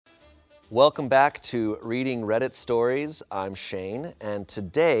Welcome back to Reading Reddit Stories. I'm Shane, and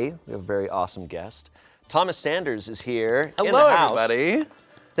today we have a very awesome guest. Thomas Sanders is here in the house. Hello, everybody.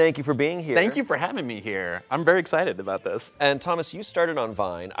 Thank you for being here. Thank you for having me here. I'm very excited about this. And Thomas, you started on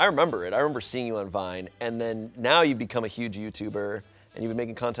Vine. I remember it. I remember seeing you on Vine, and then now you've become a huge YouTuber, and you've been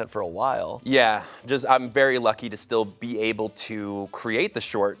making content for a while. Yeah, I'm very lucky to still be able to create the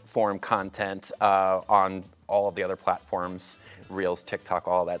short form content on all of the other platforms. Reels, TikTok,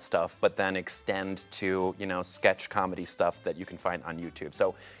 all that stuff, but then extend to, sketch comedy stuff that you can find on YouTube.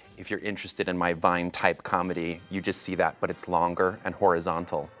 So if you're interested in my Vine type comedy, you just see that, but it's longer and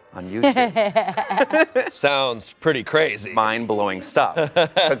horizontal on YouTube. Sounds pretty crazy. Mind-blowing stuff.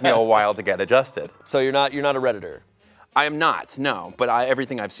 Took me a while to get adjusted. So you're not a Redditor? I am not, no, but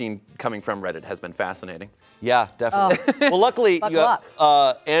everything I've seen coming from Reddit has been fascinating. Yeah, definitely. Oh. Well, luckily,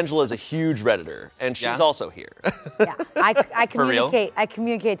 Buckle Angela's a huge Redditor, and she's also here. Yeah, I For real?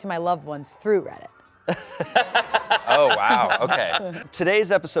 communicate to my loved ones through Reddit. Oh, wow, okay.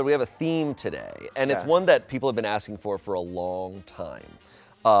 Today's episode, we have a theme today, and it's Yeah. one that people have been asking for a long time.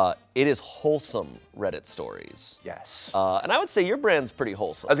 It is wholesome Reddit stories. Yes. And I would say your brand's pretty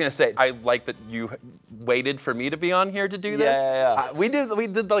wholesome. I was gonna say, I like that you waited for me to be on here to do this. Yeah. We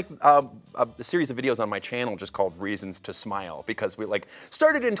did like a series of videos on my channel just called Reasons to Smile, because we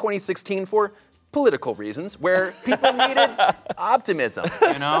started in 2016 for political reasons, where people needed optimism,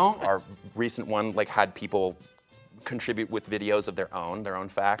 Our recent one had people contribute with videos of their own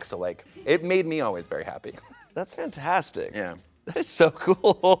facts, so it made me always very happy. That's fantastic. Yeah. That is so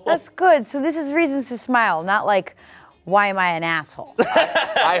cool. That's good. So this is reasons to smile, not like, why am I an asshole?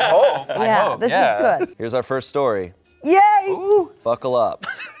 I hope. This is good. Here's our first story. Yay! Ooh. Buckle up,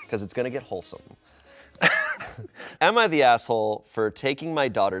 because it's gonna get wholesome. Am I the asshole for taking my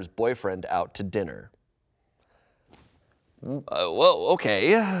daughter's boyfriend out to dinner? Whoa,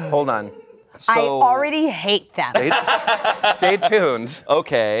 okay. Hold on. I already hate them. Stay tuned.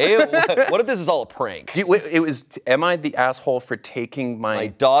 Okay, what if this is all a prank? Am I the asshole for taking My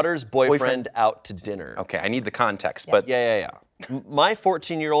daughter's boyfriend Boyfriend. out to dinner. Okay, I need the context, but Yeah. My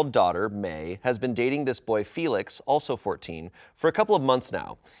 14-year-old daughter, May, has been dating this boy, Felix, also 14, for a couple of months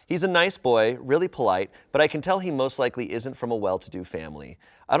now. He's a nice boy, really polite, but I can tell he most likely isn't from a well-to-do family.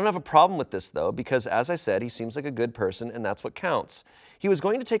 I don't have a problem with this, though, because, as I said, he seems like a good person, and that's what counts. He was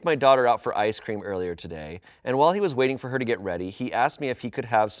going to take my daughter out for ice cream earlier today, and while he was waiting for her to get ready, he asked me if he could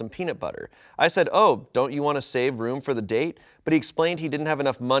have some peanut butter. I said, "Oh, don't you want to save room for the date?" But he explained he didn't have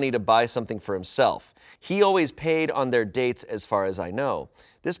enough money to buy something for himself. He always paid on their dates, as far as I know.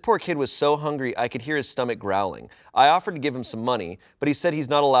 This poor kid was so hungry I could hear his stomach growling. I offered to give him some money, but he said he's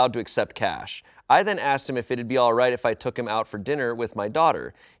not allowed to accept cash. I then asked him if it'd be all right if I took him out for dinner with my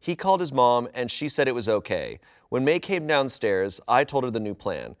daughter. He called his mom, and she said it was okay. When May came downstairs, I told her the new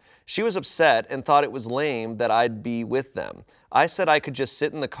plan. She was upset and thought it was lame that I'd be with them. I said I could just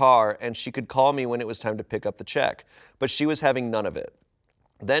sit in the car and she could call me when it was time to pick up the check, but she was having none of it.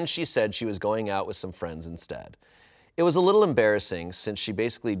 Then she said she was going out with some friends instead. It was a little embarrassing since she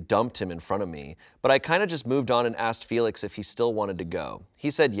basically dumped him in front of me, but I kind of just moved on and asked Felix if he still wanted to go. He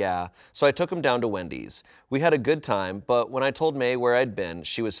said yeah, so I took him down to Wendy's. We had a good time, but when I told May where I'd been,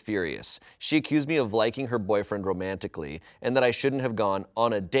 she was furious. She accused me of liking her boyfriend romantically and that I shouldn't have gone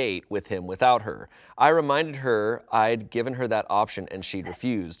on a date with him without her. I reminded her I'd given her that option and she'd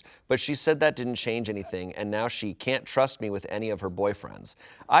refused, but she said that didn't change anything and now she can't trust me with any of her boyfriends.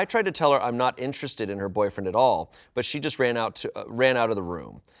 I tried to tell her I'm not interested in her boyfriend at all, but she just ran out of the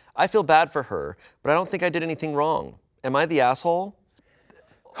room. I feel bad for her, but I don't think I did anything wrong. Am I the asshole?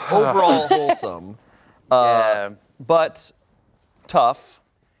 Overall wholesome, yeah. but tough.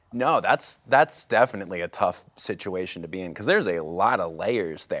 No, that's definitely a tough situation to be in, because there's a lot of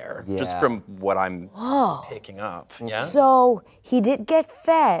layers there, just from what I'm picking up. Yeah. So he did get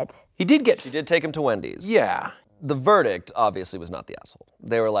fed. He did get. She did take him to Wendy's. Yeah. The verdict obviously was not the asshole.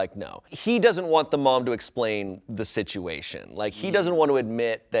 They were like, no. He doesn't want the mom to explain the situation. He doesn't want to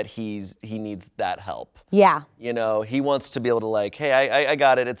admit that he needs that help. Yeah. He wants to be able to hey, I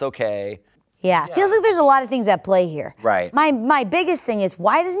got it, it's okay. Yeah. Feels like there's a lot of things at play here. Right. My biggest thing is,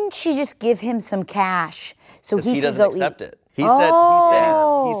 why doesn't she just give him some cash so he He can doesn't go accept eat? it. He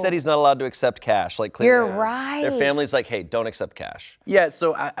said he's not allowed to accept cash. Clearly, You're right. Their family's like, hey, don't accept cash. Yeah.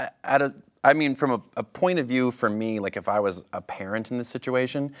 So from a point of view for me, if I was a parent in this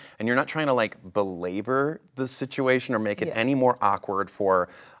situation, and you're not trying to belabor the situation or make it any more awkward for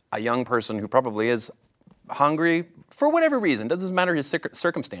a young person who probably is hungry for whatever reason, doesn't matter his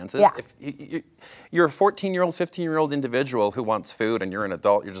circumstances. Yeah. If you're a 14-year-old, 15-year-old individual who wants food and you're an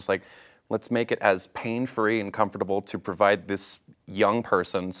adult, you're just let's make it as pain-free and comfortable to provide this young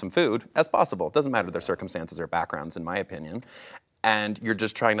person some food as possible. It doesn't matter their circumstances or backgrounds, in my opinion. And you're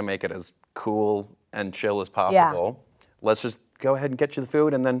just trying to make it as cool and chill as possible. Let's just go ahead and get you the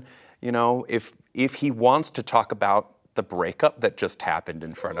food. And then, you know, if he wants to talk about the breakup that just happened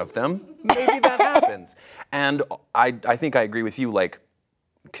in front of them, maybe that happens. And I think I agree with you, like,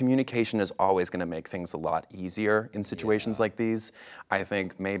 communication is always going to make things a lot easier in situations like these. I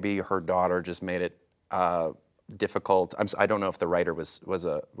think maybe her daughter just made it difficult. I don't know if the writer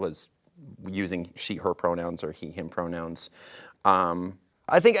was using she/her pronouns or he/him pronouns.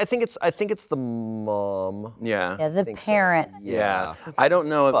 I think it's the mom. Yeah. Yeah, the parent. Yeah. I don't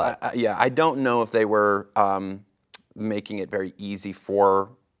know if I don't know if they were making it very easy for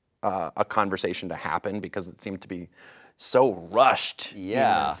a conversation to happen because it seemed to be so rushed in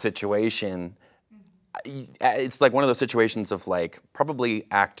that situation. It's like one of those situations of like probably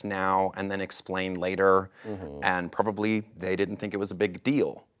act now and then explain later, and probably they didn't think it was a big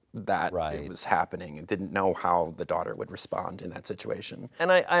deal that it was happening and didn't know how the daughter would respond in that situation. And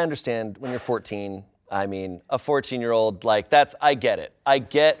I understand when you're 14, I mean, a 14-year-old, like I get it. I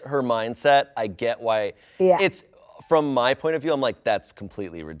get her mindset. I get why it's, from my point of view, I'm like, that's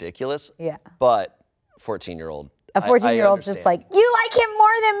completely ridiculous. Yeah. But 14-year-old, A 14-year-old's just like, you like him more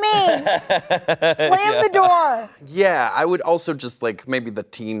than me. Slam the door. Yeah, I would also just like, maybe the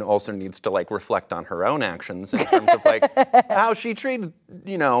teen also needs to like reflect on her own actions in terms of like how she treated,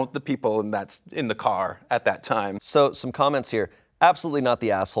 you know, the people in the car at that time. So some comments here. Absolutely not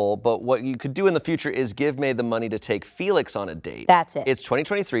the asshole, but what you could do in the future is give May the money to take Felix on a date. That's it. It's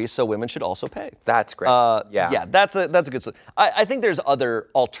 2023, so women should also pay. That's great. Yeah, that's a good solution. I think there's other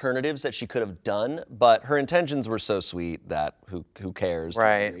alternatives that she could have done, but her intentions were so sweet that who cares?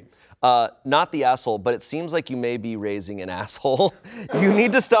 Right. Not the asshole, but it seems like you may be raising an asshole. You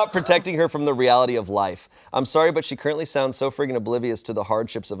need to stop protecting her from the reality of life. I'm sorry, but she currently sounds so friggin' oblivious to the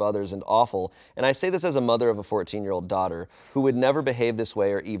hardships of others and awful. And I say this as a mother of a 14-year-old daughter who would never behave this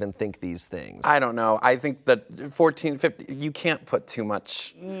way or even think these things. I don't know. I think that 14, 15, you can't put too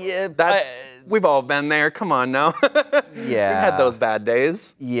much. Yeah, We've all been there. Come on now. Yeah. We've had those bad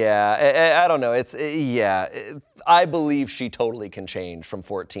days. Yeah, I don't know. I believe she totally can change from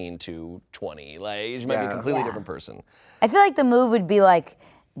 14 to 20. Like, she might be a completely different person. I feel like the move would be like,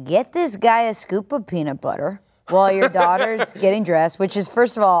 get this guy a scoop of peanut butter while your daughter's getting dressed, which is,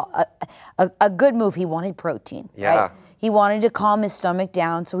 first of all, a good move. He wanted protein. Yeah. Right? He wanted to calm his stomach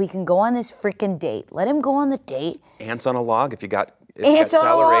down so he can go on this freaking date. Let him go on the date. Ants on a log if you got Ants on a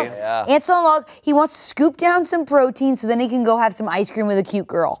celery. log. Ants on a log. He wants to scoop down some protein so then he can go have some ice cream with a cute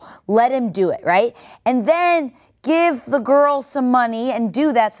girl. Let him do it, right? And then give the girl some money and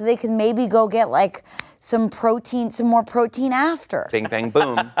do that so they can maybe go get like some more protein after. Bing, bang,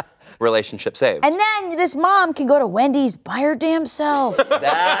 boom. Relationship saved. And then this mom can go to Wendy's by her damn self.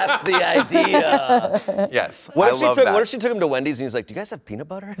 That's the idea. Yes. What I if she took him to Wendy's and he's like, do you guys have peanut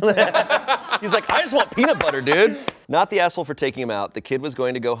butter? He's like, I just want peanut butter, dude. Not the asshole for taking him out. The kid was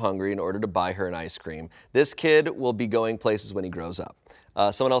going to go hungry in order to buy her an ice cream. This kid will be going places when he grows up.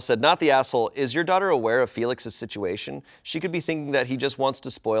 Someone else said, not the asshole. Is your daughter aware of Felix's situation? She could be thinking that he just wants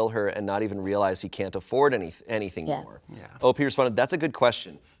to spoil her and not even realize he can't afford anything more. Yeah. OP responded, that's a good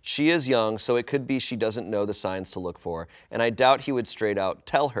question. She is young, so it could be she doesn't know the signs to look for, and I doubt he would straight out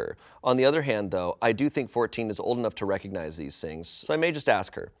tell her. On the other hand, though, I do think 14 is old enough to recognize these things, so I may just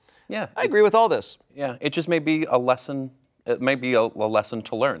ask her. Yeah. I agree with all this. Yeah, it just may be a lesson. It may be a lesson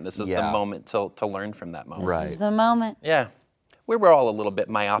to learn. This is the moment to learn from that moment. This is the moment. Yeah. We were all a little bit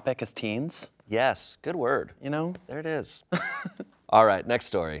myopic as teens. Yes, good word. You know? There it is. All right, next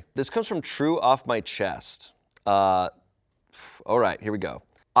story. This comes from True Off My Chest. All right, here we go.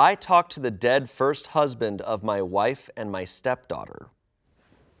 I talked to the dead first husband of my wife and my stepdaughter.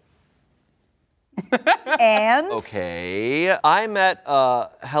 And? Okay. I met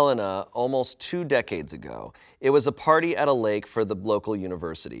Helena almost 2 decades ago. It was a party at a lake for the local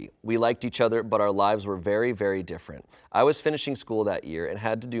university. We liked each other, but our lives were very, very different. I was finishing school that year and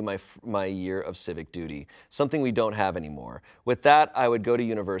had to do my year of civic duty, something we don't have anymore. With that, I would go to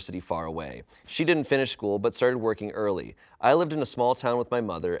university far away. She didn't finish school, but started working early. I lived in a small town with my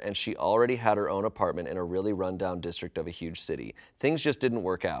mother, and she already had her own apartment in a really rundown district of a huge city. Things just didn't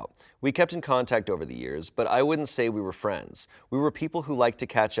work out. We kept in contact over the years, but I wouldn't say we were friends. We were people who liked to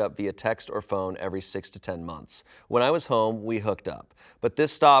catch up via text or phone every 6 to 10 months. When I was home, we hooked up. But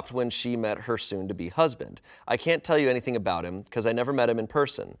this stopped when she met her soon-to-be husband. I can't tell you anything about him because I never met him in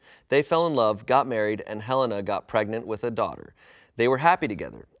person. They fell in love, got married, and Helena got pregnant with a daughter. They were happy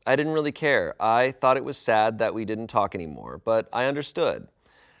together. I didn't really care. I thought it was sad that we didn't talk anymore, but I understood.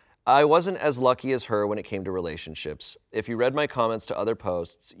 I wasn't as lucky as her when it came to relationships. If you read my comments to other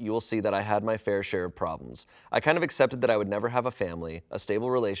posts, you will see that I had my fair share of problems. I kind of accepted that I would never have a family, a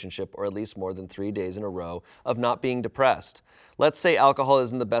stable relationship, or at least more than 3 days in a row of not being depressed. Let's say alcohol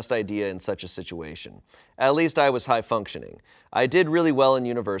isn't the best idea in such a situation. At least I was high functioning. I did really well in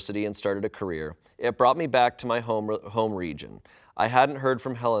university and started a career. It brought me back to my home region. I hadn't heard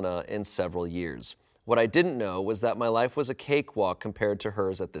from Helena in several years. What I didn't know was that my life was a cakewalk compared to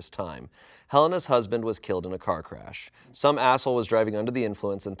hers at this time. Helena's husband was killed in a car crash. Some asshole was driving under the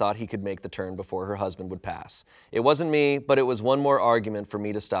influence and thought he could make the turn before her husband would pass. It wasn't me, but it was one more argument for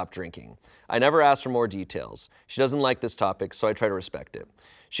me to stop drinking. I never asked for more details. She doesn't like this topic, so I try to respect it.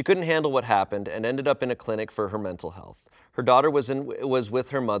 She couldn't handle what happened and ended up in a clinic for her mental health. Her daughter was with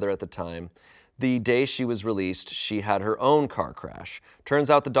her mother at the time. The day she was released, she had her own car crash.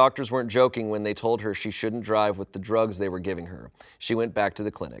 Turns out the doctors weren't joking when they told her she shouldn't drive with the drugs they were giving her. She went back to the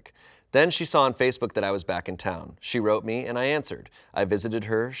clinic. Then she saw on Facebook that I was back in town. She wrote me and I answered. I visited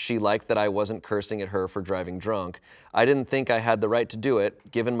her. She liked that I wasn't cursing at her for driving drunk. I didn't think I had the right to do it,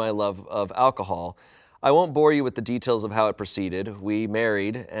 given my love of alcohol. I won't bore you with the details of how it proceeded. We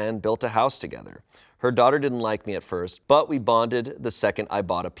married and built a house together. Her daughter didn't like me at first, but we bonded the second I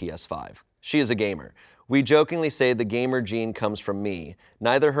bought a PS5. She is a gamer. We jokingly say the gamer gene comes from me.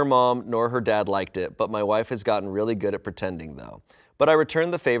 Neither her mom nor her dad liked it, but my wife has gotten really good at pretending though. But I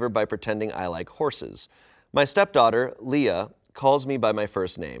returned the favor by pretending I like horses. My stepdaughter, Leah, calls me by my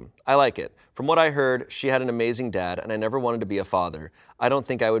first name. I like it. From what I heard, she had an amazing dad, and I never wanted to be a father. I don't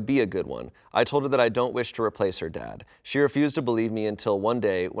think I would be a good one. I told her that I don't wish to replace her dad. She refused to believe me until one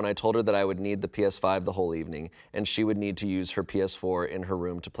day when I told her that I would need the PS5 the whole evening, and she would need to use her PS4 in her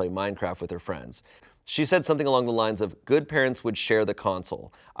room to play Minecraft with her friends. She said something along the lines of, good parents would share the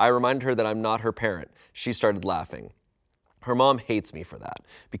console. I reminded her that I'm not her parent. She started laughing. Her mom hates me for that,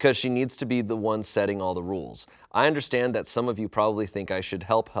 because she needs to be the one setting all the rules. I understand that some of you probably think I should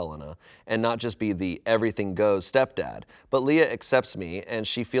help Helena and not just be the everything goes stepdad, but Leah accepts me and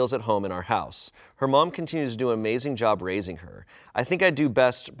she feels at home in our house. Her mom continues to do an amazing job raising her. I think I do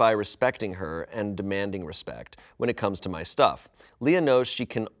best by respecting her and demanding respect when it comes to my stuff. Leah knows she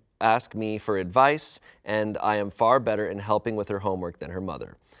can ask me for advice, and I am far better in helping with her homework than her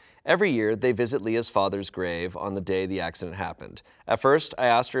mother. Every year, they visit Leah's father's grave on the day the accident happened. At first, I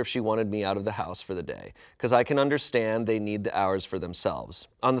asked her if she wanted me out of the house for the day, because I can understand they need the hours for themselves.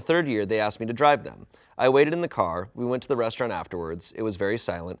 On the third year, they asked me to drive them. I waited in the car. We went to the restaurant afterwards. It was very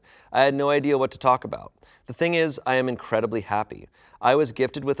silent. I had no idea what to talk about. The thing is, I am incredibly happy. I was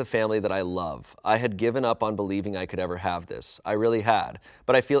gifted with a family that I love. I had given up on believing I could ever have this. I really had,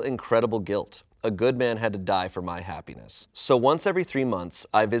 but I feel incredible guilt. A good man had to die for my happiness. So once every 3 months,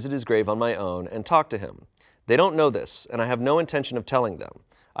 I visit his grave on my own and talk to him. They don't know this, and I have no intention of telling them.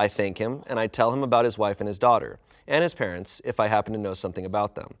 I thank him, and I tell him about his wife and his daughter, and his parents, if I happen to know something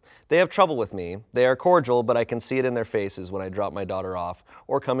about them. They have trouble with me. They are cordial, but I can see it in their faces when I drop my daughter off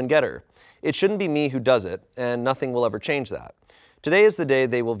or come and get her. It shouldn't be me who does it, and nothing will ever change that. Today is the day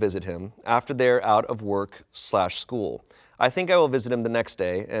they will visit him, after they're out of work/school. I think I will visit him the next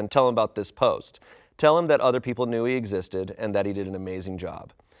day and tell him about this post. Tell him that other people knew he existed and that he did an amazing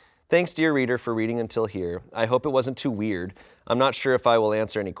job. Thanks, dear reader, for reading until here. I hope it wasn't too weird. I'm not sure if I will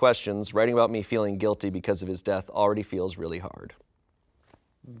answer any questions. Writing about me feeling guilty because of his death already feels really hard.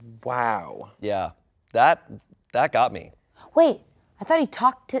 Wow. Yeah, that got me. Wait, I thought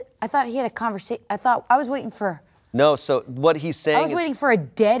he had a conversation. I was waiting for. No, so what he's saying I was is, waiting for a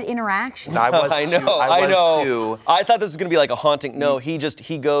dead interaction. I was I know, too. I know. Too. I thought this was gonna be like a haunting. No, he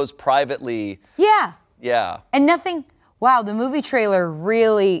goes privately. Yeah. Yeah. And nothing. Wow, the movie trailer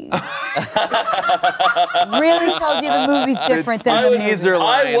really, really tells you the movie's different than the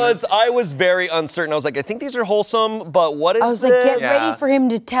movie. I was very uncertain. I was like, I think these are wholesome, but what is this? I was like, get ready for him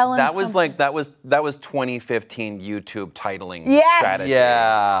to tell him. That was like that was 2015 YouTube titling Yes. strategy.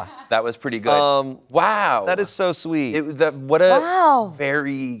 Yeah. That was pretty good. Wow. That is so sweet. What a Wow.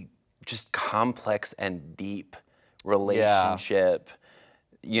 very just complex and deep relationship.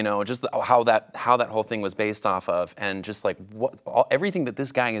 You know, just how that whole thing was based off of, and just like everything that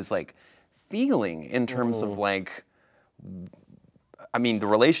this guy is like feeling in terms of like, I mean, the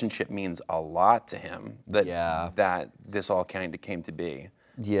relationship means a lot to him. That this all kind of came to be.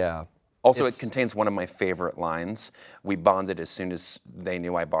 Yeah. Also, it contains one of my favorite lines. We bonded as soon as they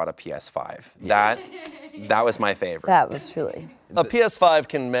knew I bought a PS5. Yeah. That was my favorite. That was really. A PS5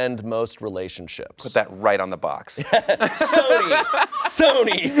 can mend most relationships. Put that right on the box.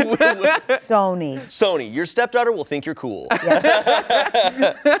 Sony, your stepdaughter will think you're cool.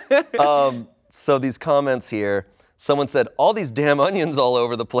 So these comments here. Someone said, all these damn onions all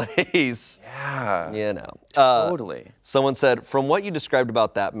over the place. Yeah. You know. Totally. Someone said, from what you described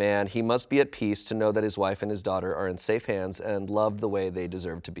about that man, he must be at peace to know that his wife and his daughter are in safe hands and loved the way they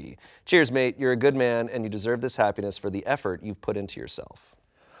deserve to be. Cheers, mate. You're a good man, and you deserve this happiness for the effort you've put into yourself.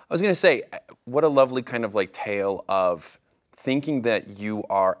 I was going to say, what a lovely kind of like tale of thinking that you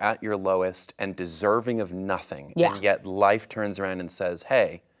are at your lowest and deserving of nothing. Yeah. And yet life turns around and says,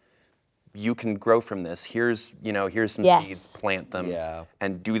 hey, you can grow from this. Here's some Yes. seeds, plant them, Yeah.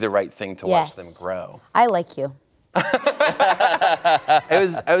 and do the right thing to watch them Yes. grow. I like you. It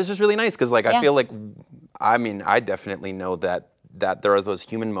was just really nice because like Yeah. I feel like, I mean, I definitely know that there are those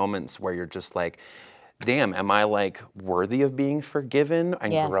human moments where you're just like, damn, am I like worthy of being forgiven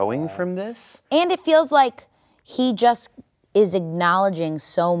and Yeah. growing from this? And it feels like he just is acknowledging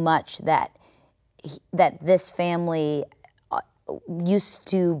so much that this family used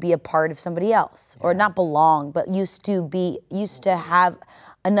to be a part of somebody else, or not belong, but used to have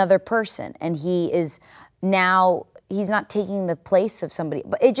another person, and he is now. He's not taking the place of somebody,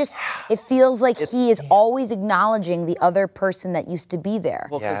 but it feels like he is always acknowledging the other person that used to be there.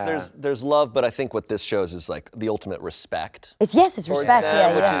 Well, because Yeah. there's love, but I think what this shows is like the ultimate respect. It's towards respect, them,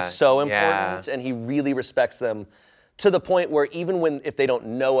 yeah. which is so Yeah. important, and he really respects them to the point where even if they don't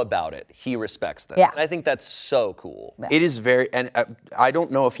know about it, he respects them. Yeah. And I think that's so cool. It is very, and I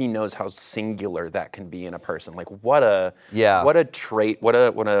don't know if he knows how singular that can be in a person. Like what a trait, what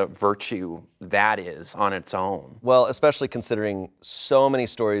a virtue that is on its own. Well, especially considering so many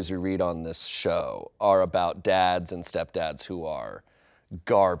stories we read on this show are about dads and stepdads who are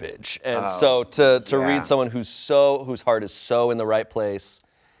garbage. And so to yeah. read someone whose heart is so in the right place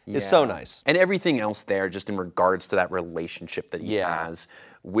is so nice. And everything else there, just in regards to that relationship that he Yeah. has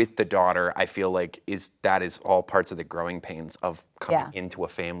with the daughter, I feel like is all parts of the growing pains of coming Yeah. into a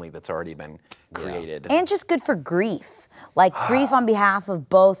family that's already been created. And just good for grief. Like grief on behalf of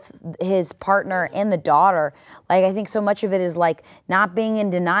both his partner and the daughter. Like I think so much of it is like not being in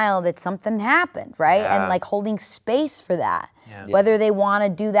denial that something happened, right? Yeah. And like holding space for that. Whether they want to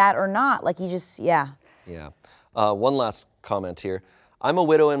do that or not. Like Yeah. One last comment here. I'm a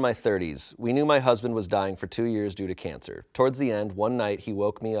widow in my 30s. We knew my husband was dying for 2 years due to cancer. Towards the end, one night he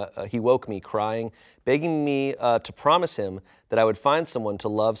woke me crying, begging me to promise him that I would find someone to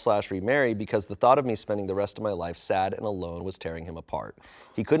love/remarry because the thought of me spending the rest of my life sad and alone was tearing him apart.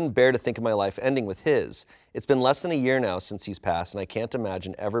 He couldn't bear to think of my life ending with his. It's been less than a year now since he's passed, and I can't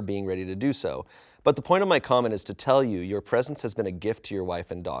imagine ever being ready to do so. But the point of my comment is to tell you your presence has been a gift to your wife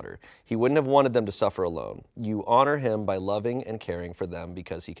and daughter. He wouldn't have wanted them to suffer alone. You honor him by loving and caring for them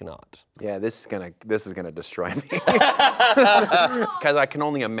because he cannot. Yeah, this is gonna destroy me because I can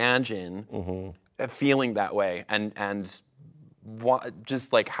only imagine feeling that way and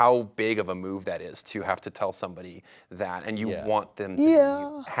just like how big of a move that is to have to tell somebody that, and you want them to be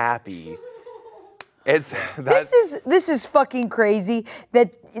happy. This is fucking crazy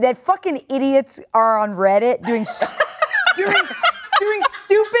that fucking idiots are on Reddit doing doing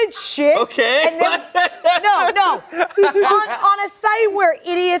stupid shit. Okay. And then, no. On a site where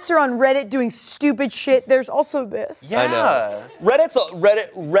idiots are on Reddit doing stupid shit, there's also this. Yeah. I know.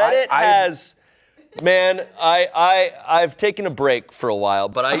 Reddit has. Man, I've taken a break for a while,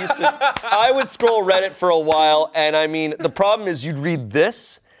 but I would scroll Reddit for a while, and I mean, the problem is you'd read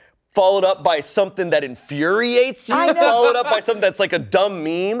this, followed up by something that infuriates you, I know. followed up by something that's like a dumb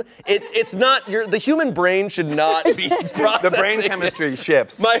meme. It's not, the human brain should not be processing. The brain chemistry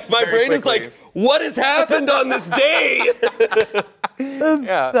shifts. My very brain is quickly. like, what has happened on this day?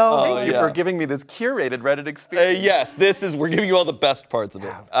 Yeah. So Thank you for giving me this curated Reddit experience. Yes, we're giving you all the best parts of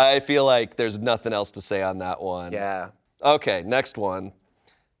it. I feel like there's nothing else to say on that one. Yeah. Okay, next one.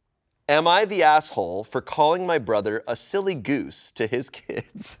 Am I the asshole for calling my brother a silly goose to his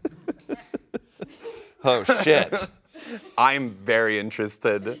kids? Oh, shit. I'm very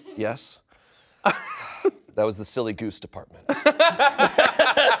interested. Yes? That was the silly goose department.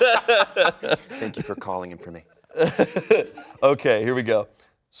 Thank you for calling in for me. Okay, here we go.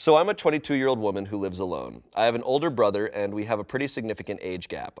 So I'm a 22-year-old woman who lives alone. I have an older brother, and we have a pretty significant age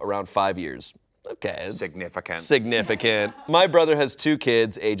gap, around 5 years. Okay. Significant. My brother has 2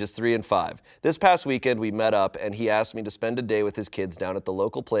 kids, ages 3 and 5. This past weekend, we met up, and he asked me to spend a day with his kids down at the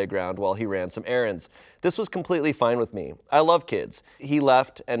local playground while he ran some errands. This was completely fine with me. I love kids. He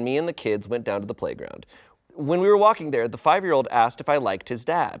left, and me and the kids went down to the playground. When we were walking there, the 5-year-old asked if I liked his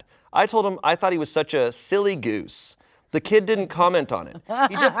dad. I told him I thought he was such a silly goose. The kid didn't comment on it.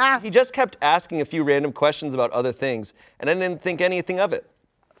 He just kept asking a few random questions about other things, and I didn't think anything of it.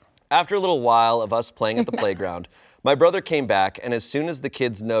 After a little while of us playing at the playground, My brother came back, and as soon as the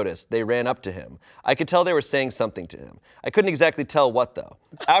kids noticed, they ran up to him. I could tell they were saying something to him. I couldn't exactly tell what, though.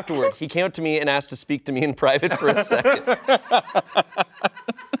 Afterward, he came up to me and asked to speak to me in private for a second.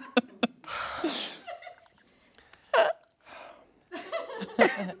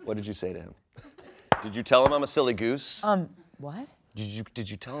 What did you say to him? Did you tell him I'm a silly goose? What? Did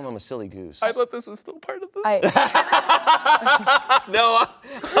you tell him I'm a silly goose? I thought this was still part of the. No,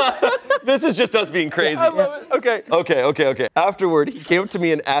 this is just us being crazy. I love it. Okay. Okay. Afterward, he came up to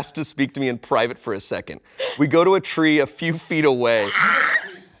me and asked to speak to me in private for a second. We go to a tree a few feet away.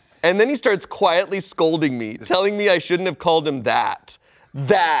 And then he starts quietly scolding me, telling me I shouldn't have called him that.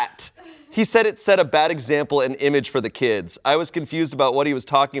 That. He said it set a bad example and image for the kids. I was confused about what he was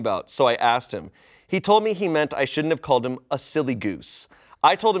talking about, so I asked him. He told me he meant I shouldn't have called him a silly goose.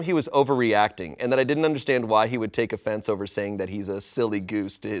 I told him he was overreacting and that I didn't understand why he would take offense over saying that he's a silly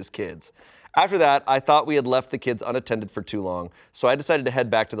goose to his kids. After that, I thought we had left the kids unattended for too long, so I decided to head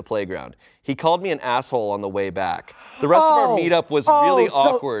back to the playground. He called me an asshole on the way back. The rest of our meetup was really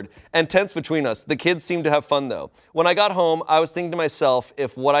awkward and tense between us. The kids seemed to have fun, though. When I got home, I was thinking to myself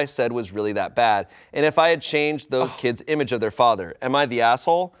if what I said was really that bad, and if I had changed those kids' image of their father. Am I the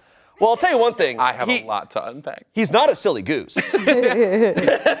asshole? Well, I'll tell you one thing. I have a lot to unpack. He's not a silly goose.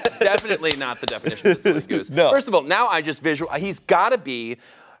 Definitely not the definition of a silly goose. No. First of all, now I just he's got to be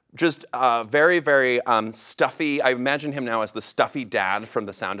just very, very stuffy. I imagine him now as the stuffy dad from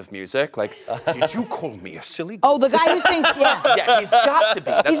The Sound of Music. Like, did you call me a silly goose? Oh, the guy who sings, yeah. Yeah, he's got to be.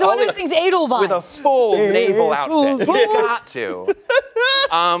 That's He's the one all who sings Edelweiss. with a full naval outfit. He's got to.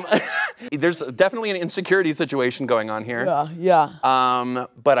 There's definitely an insecurity situation going on here. Yeah.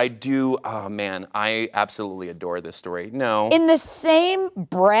 But I do, oh man, I absolutely adore this story. No. In the same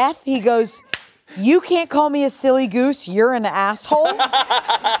breath, he goes, you can't call me a silly goose, you're an asshole. Don't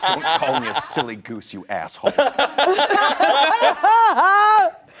call me a silly goose, you asshole. I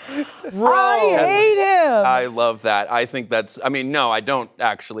hate him. I love that. I think no, I don't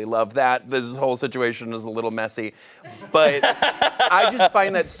actually love that. This whole situation is a little messy. But I just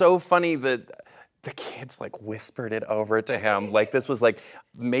find that so funny that the kids like whispered it over to him. Like this was like,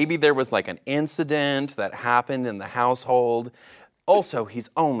 maybe there was like an incident that happened in the household. Also, he's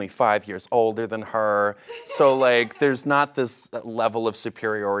only 5 years older than her. So like, there's not this level of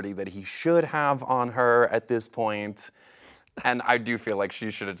superiority that he should have on her at this point. And I do feel like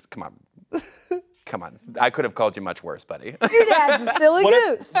she should have, come on. I could have called you much worse, buddy. Your dad's a silly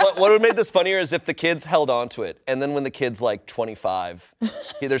goose. What would have made this funnier is if the kids held on to it, and then when the kid's like 25,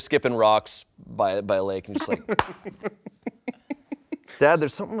 they're skipping rocks by a lake and just like, Dad,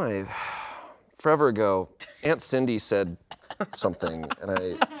 there's something forever ago, Aunt Cindy said something,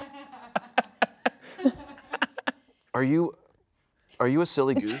 and Are you a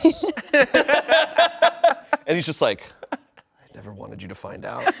silly goose? And he's just like, I never wanted you to find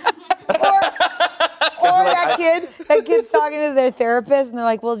out. Or that kid's talking to their therapist, and they're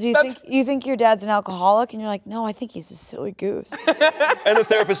like, well, do you think your dad's an alcoholic? And you're like, no, I think he's a silly goose. And the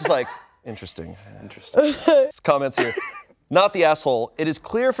therapist is like, interesting. His comments here. Not the asshole. It is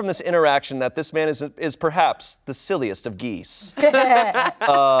clear from this interaction that this man is perhaps the silliest of geese.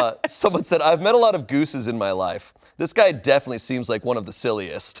 Someone said, I've met a lot of gooses in my life. This guy definitely seems like one of the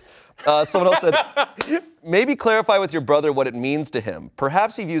silliest. Someone else said, maybe clarify with your brother what it means to him.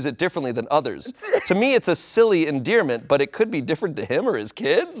 Perhaps he views it differently than others. To me, it's a silly endearment, but it could be different to him or his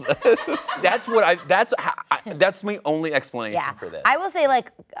kids. That's my only explanation for this. I will say,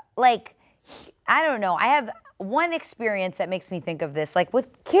 like, I don't know. I have one experience that makes me think of this, like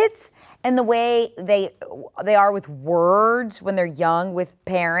with kids and the way they are with words when they're young with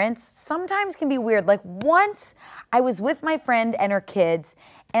parents, sometimes can be weird. Like once I was with my friend and her kids,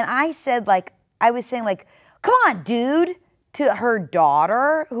 and I was saying come on, dude, to her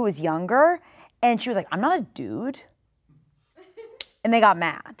daughter who was younger, and she was like, I'm not a dude. And they got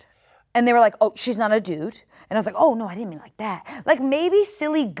mad. And they were like, oh, she's not a dude. And I was like, oh, no, I didn't mean like that. Like maybe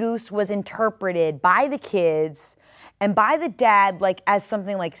silly goose was interpreted by the kids and by the dad like as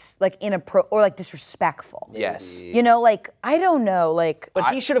something like inappropriate or like disrespectful. Yes. You know, like, I don't know, like.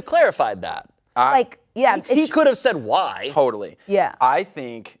 But he should have clarified that. He could have said why. Totally. Yeah. I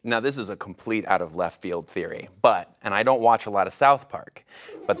think, now this is a complete out of left field theory, and I don't watch a lot of South Park,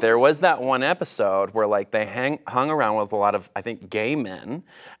 but there was that one episode where like they hung around with a lot of, I think, gay men,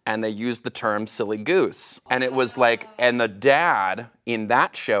 and they used the term silly goose. And it was like, and the dad in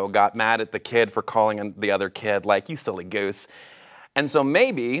that show got mad at the kid for calling the other kid like, you silly goose. And so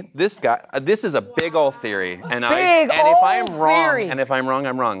maybe this is a big old theory, and if I'm wrong,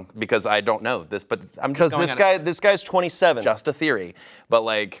 I'm wrong because I don't know this, but I'm just this guy's 27. Just a theory, but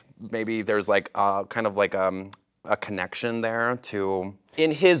like maybe there's like kind of like a connection there to.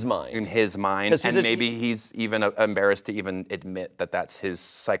 In his mind. In his mind, and maybe he's even embarrassed to even admit that that's his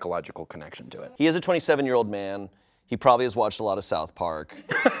psychological connection to it. He is a 27-year-old man. He probably has watched a lot of South Park.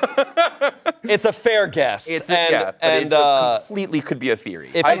 It's a fair guess. It completely could be a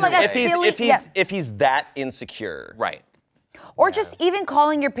theory. If he's that insecure. Right. Or just even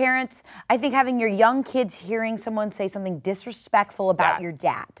calling your parents, I think having your young kids hearing someone say something disrespectful about your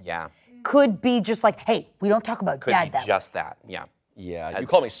dad. Yeah. Could be just like, hey, we don't talk about dad that way. Just that, yeah. Yeah, you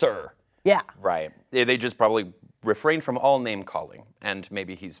call me sir. Yeah. Right. They just probably refrain from all name calling, and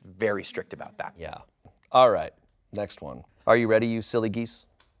maybe he's very strict about that. Yeah. All right, next one. Are you ready, you silly geese?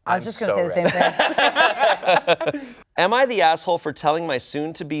 I was just going to say the same thing. Am I the asshole for telling my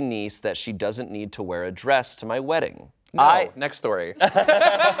soon-to-be niece that she doesn't need to wear a dress to my wedding? No, next story.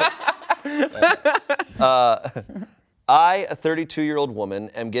 I, a 32-year-old woman,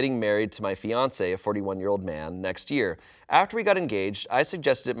 am getting married to my fiancé, a 41-year-old man, next year. After we got engaged, I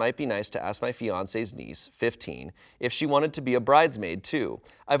suggested it might be nice to ask my fiancé's niece, 15, if she wanted to be a bridesmaid too.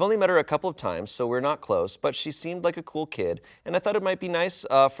 I've only met her a couple of times, so we're not close, but she seemed like a cool kid, and I thought it might be nice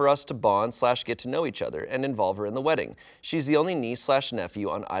for us to bond / get to know each other and involve her in the wedding. She's the only niece / nephew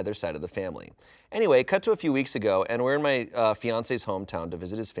on either side of the family. Anyway, cut to a few weeks ago, and we're in my fiancé's hometown to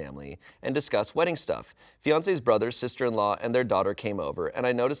visit his family and discuss wedding stuff. Fiancé's brother, sister-in-law, and their daughter came over, and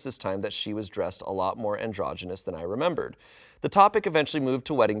I noticed this time that she was dressed a lot more androgynous than I remembered. The topic eventually moved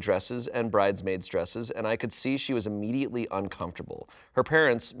to wedding dresses and bridesmaids' dresses, and I could see she was immediately uncomfortable. Her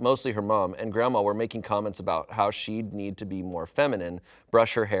parents, mostly her mom, and grandma were making comments about how she'd need to be more feminine,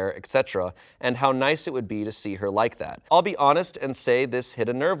 brush her hair, etc., and how nice it would be to see her like that. I'll be honest and say this hit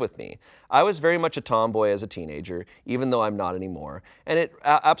a nerve with me. I was very much a tomboy as a teenager, even though I'm not anymore, and it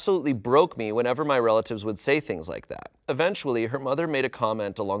absolutely broke me whenever my relatives would say things like that. Eventually, her mother made a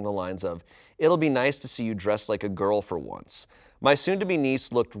comment along the lines of, "It'll be nice to see you dressed like a girl for once." My soon-to-be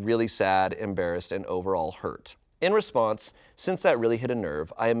niece looked really sad, embarrassed, and overall hurt. In response, since that really hit a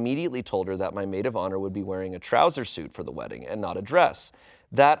nerve, I immediately told her that my maid of honor would be wearing a trouser suit for the wedding and not a dress.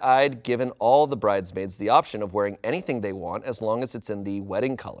 That I'd given all the bridesmaids the option of wearing anything they want as long as it's in the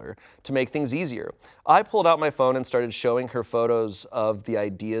wedding color to make things easier. I pulled out my phone and started showing her photos of the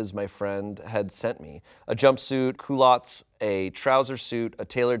ideas my friend had sent me. A jumpsuit, culottes, a trouser suit, a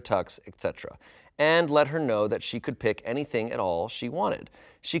tailored tux, etc. And let her know that she could pick anything at all she wanted.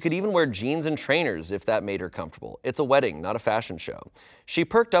 She could even wear jeans and trainers if that made her comfortable. It's a wedding, not a fashion show. She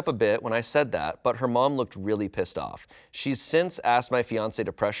perked up a bit when I said that, but her mom looked really pissed off. She's since asked my fiancé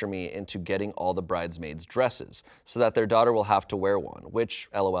to pressure me into getting all the bridesmaids' dresses so that their daughter will have to wear one, which,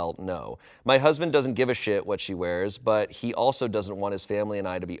 LOL, no. My husband doesn't give a shit what she wears, but he also doesn't want his family and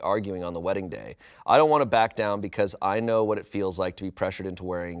I to be arguing on the wedding day. I don't want to back down because I know what it feels like to be pressured into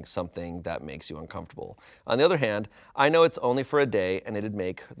wearing something that makes you uncomfortable. On the other hand, I know it's only for a day and it'd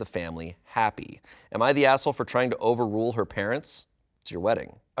make the family happy. Am I the asshole for trying to overrule her parents? It's your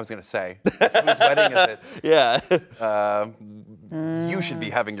wedding. I was going to say, whose wedding is it? Yeah. You should be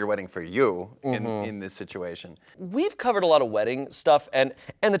having your wedding for you in this situation. We've covered a lot of wedding stuff, and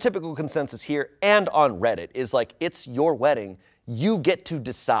the typical consensus here and on Reddit is like, it's your wedding. You get to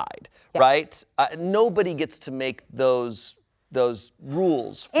decide, right? Nobody gets to make those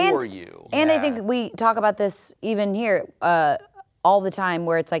rules for you. And I think we talk about this even here all the time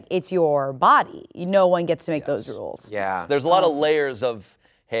where it's like, it's your body. No one gets to make those rules. Yeah. So there's a lot of layers of,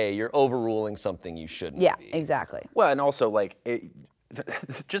 hey, you're overruling something you shouldn't be. Yeah, exactly. Well, and also like,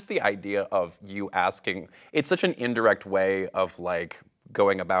 just the idea of you asking, it's such an indirect way of like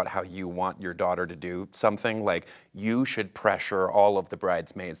going about how you want your daughter to do something. Like, you should pressure all of the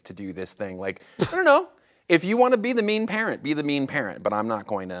bridesmaids to do this thing. Like, I don't know. If you want to be the mean parent, be the mean parent, but I'm not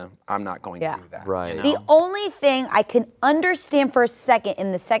going to do that. Right. You know? The only thing I can understand for a second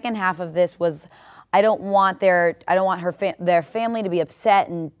in the second half of this was I don't want their family to be upset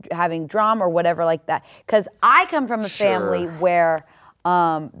and having drama or whatever like that. Because I come from a family where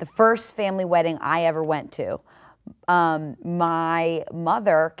the first family wedding I ever went to, my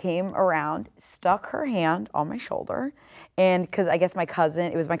mother came around, stuck her hand on my shoulder, and because I guess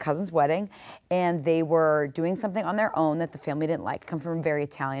it was my cousin's wedding, and they were doing something on their own that the family didn't like. Come from a very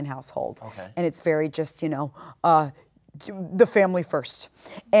Italian household, and it's very just the family first,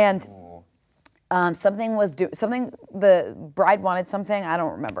 and something the bride wanted something, I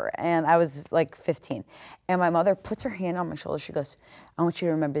don't remember, and I was like 15, and my mother puts her hand on my shoulder. She goes, "I want you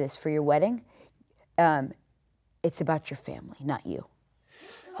to remember this for your wedding. It's about your family, not you."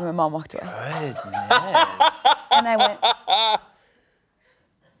 And my mom walked away. Goodness. And I went,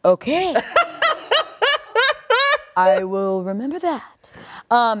 okay. I will remember that.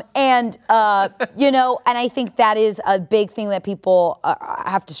 And I think that is a big thing that people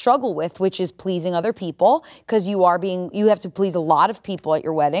have to struggle with, which is pleasing other people, because you have to please a lot of people at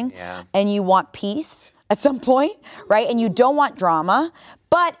your wedding, and you want peace at some point, right? And you don't want drama,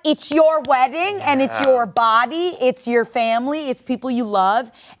 but it's your wedding and it's your body, it's your family, it's people you love,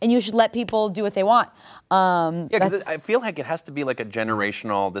 and you should let people do what they want. Because I feel like it has to be like a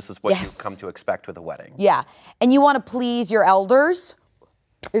generational, this is what you've come to expect with a wedding. Yeah, and you want to please your elders,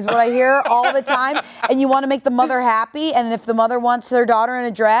 is what I hear all the time, and you want to make the mother happy, and if the mother wants their daughter in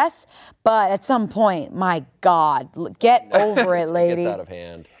a dress, but at some point, my God, get over it, lady. It's out of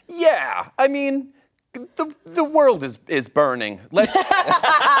hand. Yeah, I mean, the world is burning. Let's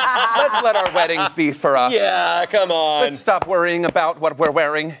let our weddings be for us. Yeah, come on. Let's stop worrying about what we're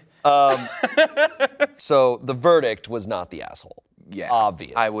wearing. So the verdict was not the asshole. Yeah,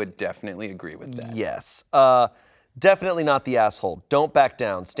 obvious. I would definitely agree with that. Yes. Definitely not the asshole. Don't back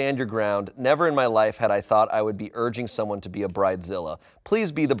down. Stand your ground. Never in my life had I thought I would be urging someone to be a bridezilla.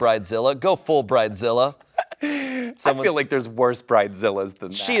 Please be the bridezilla. Go full bridezilla. I feel like there's worse bridezillas than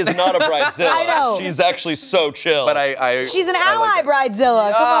that. She is not a bridezilla. I know. She's actually so chill. But She's an ally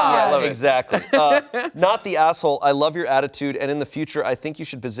bridezilla. Come on. I love it. Exactly. Not the asshole. I love your attitude, and in the future, I think you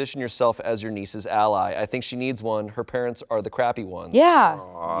should position yourself as your niece's ally. I think she needs one. Her parents are the crappy ones. Yeah.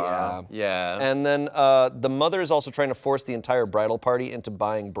 Yeah. And then the mother is also trying to force the entire bridal party into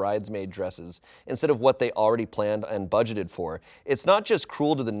buying bridesmaid dresses instead of what they already planned and budgeted for. It's not just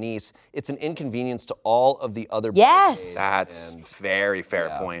cruel to the niece, it's an inconvenience to all of the other Yes. That's very fair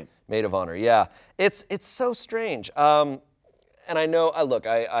point. maid of honor. Yeah, it's so strange. And I know,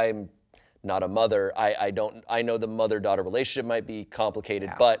 I'm not a mother. I know the mother-daughter relationship might be complicated,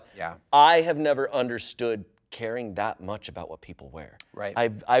 but I have never understood caring that much about what people wear. Right.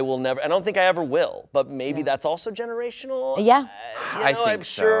 I will never, I don't think I ever will, but maybe that's also generational. Yeah. I think I'm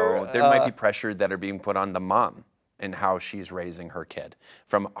so. sure. There might be pressure that are being put on the mom and how she's raising her kid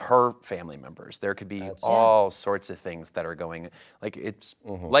from her family members. There could be all sorts of things that are going, like it's,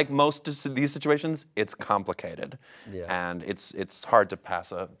 like most of these situations, it's complicated. And it's hard to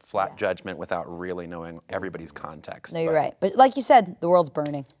pass a flat judgment without really knowing everybody's context. No, you're right. But like you said, the world's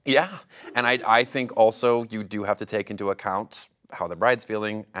burning. Yeah, and I think also you do have to take into account how the bride's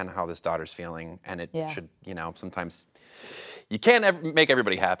feeling and how this daughter's feeling, and it should, sometimes you can't make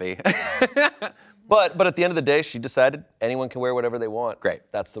everybody happy. But at the end of the day, she decided anyone can wear whatever they want. Great.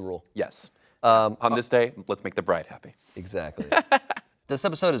 That's the rule. Yes. On this day, let's make the bride happy. Exactly. This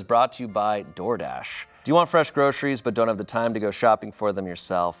episode is brought to you by DoorDash. Do you want fresh groceries but don't have the time to go shopping for them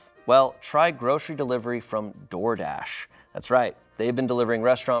yourself? Well, try grocery delivery from DoorDash. That's right. They've been delivering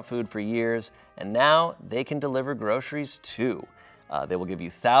restaurant food for years, and now they can deliver groceries too. They will give you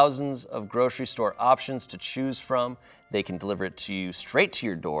thousands of grocery store options to choose from. They can deliver it to you straight to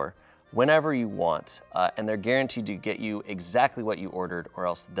your door whenever you want, and they're guaranteed to get you exactly what you ordered, or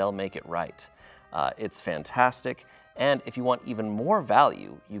else they'll make it right. It's fantastic, and if you want even more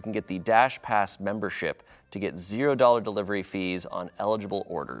value, you can get the Dash Pass membership to get $0 delivery fees on eligible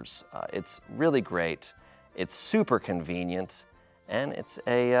orders. It's really great, it's super convenient, and it's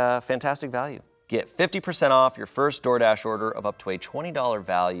a fantastic value. Get 50% off your first DoorDash order of up to a $20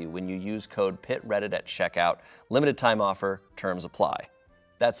 value when you use code PITREDDIT at checkout. Limited time offer, terms apply.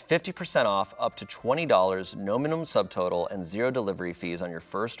 That's 50% off up to $20, no minimum subtotal, and $0 delivery fees on your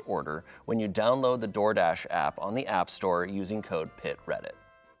first order when you download the DoorDash app on the App Store using code PITREDDIT.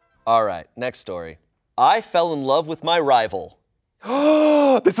 All right, next story. I fell in love with my rival.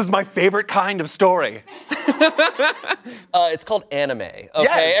 This is my favorite kind of story. It's called anime, okay?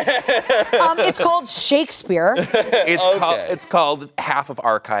 Yes. It's called Shakespeare. It's called Half of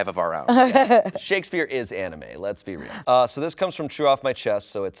Archive of Our Own. Shakespeare is anime, let's be real. So this comes from True Off My Chest,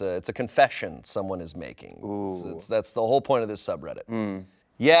 so it's a confession someone is making. That's the whole point of this subreddit.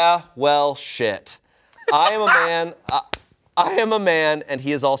 Yeah, well, shit. I am a man, and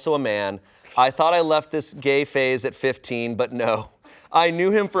he is also a man. I thought I left this gay phase at 15, but no. I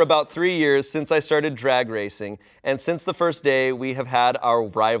knew him for about 3 years since I started drag racing, and since the first day, we have had our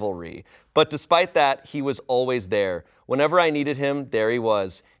rivalry. But despite that, he was always there. Whenever I needed him, there he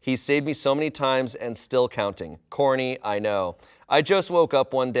was. He saved me so many times and still counting. Corny, I know. I just woke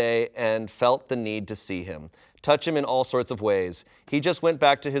up one day and felt the need to see him, touch him in all sorts of ways. He just went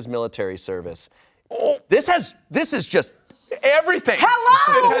back to his military service. This is just everything.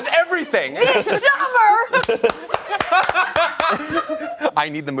 Hello! It has everything. This summer! I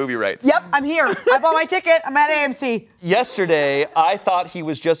need the movie rights. Yep, I'm here. I bought my ticket. I'm at AMC. Yesterday, I thought he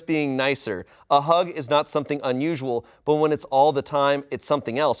was just being nicer. A hug is not something unusual, but when it's all the time, it's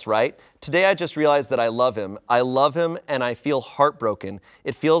something else, right? Today, I just realized that I love him. I love him, and I feel heartbroken.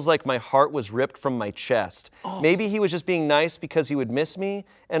 It feels like my heart was ripped from my chest. Maybe he was just being nice because he would miss me,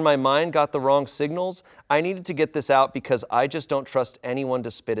 and my mind got the wrong signals. I needed to get this out because I just don't trust anyone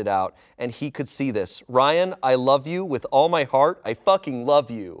to spit it out, and he could see this. Ryan, I love you with all my heart. I fucking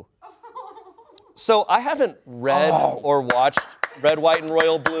love you. So I haven't read or watched Red, White, and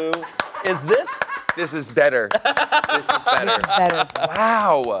Royal Blue. Is this? This is better. This is better. Better.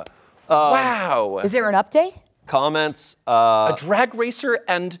 Wow. Wow. Is there an update? Comments? A drag racer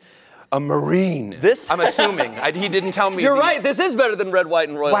and a Marine. This- I'm assuming. He didn't tell me. You're right. This is better than Red, White,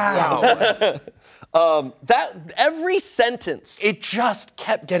 and Royal Blue. Wow. That every sentence. It just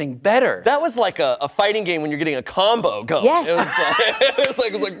kept getting better. That was like a fighting game when you're getting a combo going. Yes. It was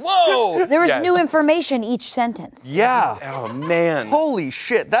like, whoa. There was Yes. new information each sentence. Yeah. Oh, man. Holy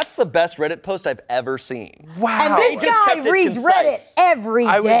shit. That's the best Reddit post I've ever seen. Wow. And this just guy kept it reads concise. Reddit every day.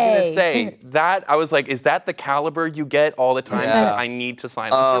 I was going to say, that, I was like, is that the caliber you get all the time? Yeah. Because I need to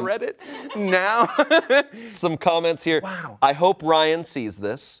sign up for Reddit now. Some comments here. Wow. I hope Ryan sees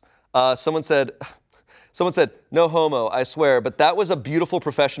this. Someone said, no homo, I swear, but that was a beautiful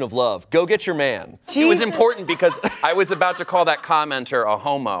profession of love. Go get your man. It was important because I was about to call that commenter a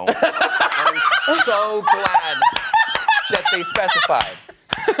homo. I'm so glad that they specified.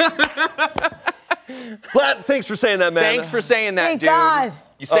 Glad, thanks for saying that, man. Thanks for saying that, Thank dude. God.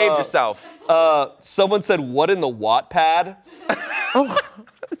 You saved yourself. Someone said, what in the Wattpad?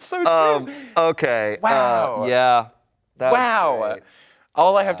 It's so true. Okay. Wow. Yeah. That was Wow. great.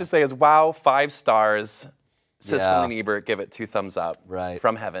 All I have to say is wow, 5 stars. Siskel Yeah. and Ebert give it 2 thumbs up. Right.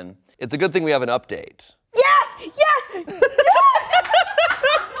 From heaven. It's a good thing we have an update. Yes! Yes!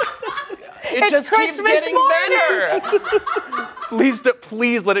 It just keeps Christmas getting better.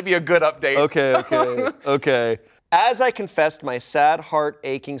 Please let it be a good update. Okay. As I confessed my sad heart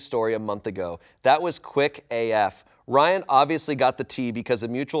aching story a month ago, that was quick AF. Ryan obviously got the tea because a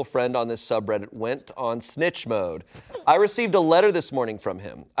mutual friend on this subreddit went on snitch mode. I received a letter this morning from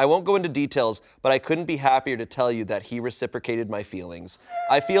him. I won't go into details, but I couldn't be happier to tell you that he reciprocated my feelings.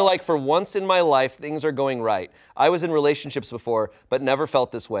 I feel like for once in my life, things are going right. I was in relationships before, but never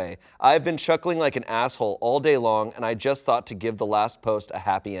felt this way. I've been chuckling like an asshole all day long, and I just thought to give the last post a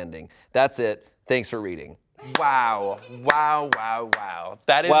happy ending. That's it. Thanks for reading. Wow.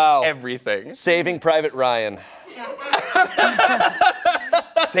 That is Wow. everything. Saving Private Ryan.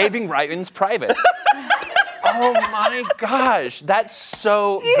 Saving Ryan's private. Oh my gosh, that's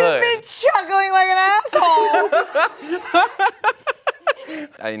so You've good. been chuckling like an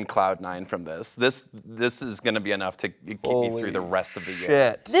asshole. In cloud 9 from this. This is going to be enough to keep me through the rest of the year.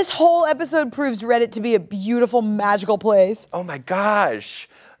 Shit. This whole episode proves Reddit to be a beautiful, magical place. Oh my gosh.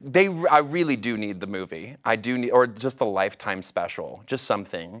 I really do need the movie. I do need, or just the Lifetime special, just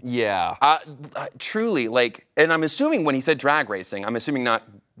something. Yeah. Truly, like, and I'm assuming when he said drag racing, I'm assuming not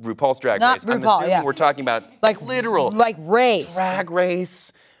RuPaul's Drag Not Race. I'm RuPaul, assuming yeah. we're talking about Like literal Like race. drag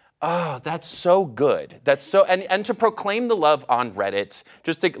race. Oh, that's so good. That's so, and to proclaim the love on Reddit,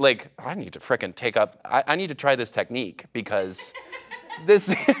 just to like, I need to frickin' take up, I need to try this technique because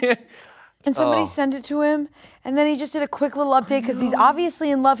this. And somebody sent it to him, and then he just did a quick little update because he's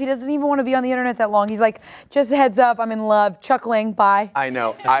obviously in love. He doesn't even want to be on the internet that long. He's like, just a heads up, I'm in love, chuckling, bye. I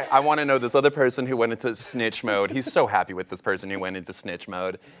know. I want to know this other person who went into snitch mode. He's so happy with this person who went into snitch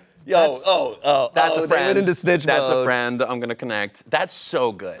mode. That's a They friend. Went into snitch That's mode. a friend. I'm gonna connect. That's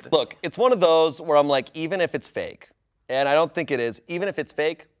so good. Look, it's one of those where I'm like, even if it's fake, and I don't think it is, even if it's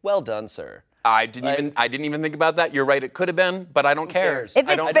fake, well done, sir. I didn't even think about that. You're right. It could have been, but I don't care. cares? If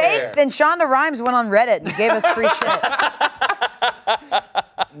I it's don't fake, care. then Shonda Rhimes went on Reddit and gave us free shit.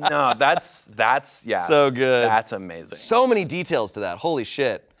 No, that's yeah. So good. That's amazing. So many details to that. Holy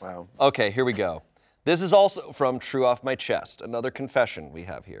shit. Wow. Okay, here we go. This is also from True Off My Chest, another confession we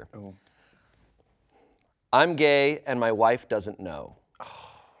have here. Oh. I'm gay and my wife doesn't know.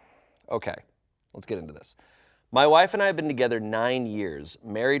 Okay, let's get into this. My wife and I have been together 9 years,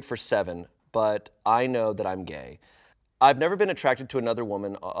 married for 7, but I know that I'm gay. I've never been attracted to another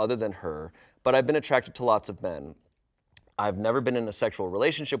woman other than her, but I've been attracted to lots of men. I've never been in a sexual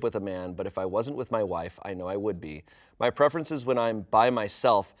relationship with a man, but if I wasn't with my wife, I know I would be. My preferences when I'm by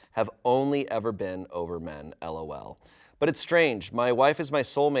myself have only ever been over men, LOL. But it's strange. My wife is my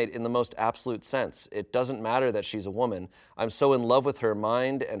soulmate in the most absolute sense. It doesn't matter that she's a woman. I'm so in love with her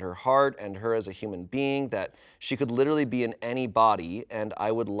mind and her heart and her as a human being that she could literally be in any body and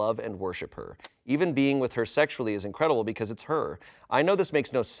I would love and worship her. Even being with her sexually is incredible because it's her. I know this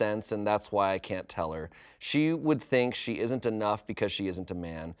makes no sense, and that's why I can't tell her. She would think she isn't enough because she isn't a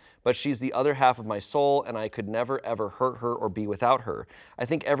man, but she's the other half of my soul, and I could never ever hurt her or be without her. I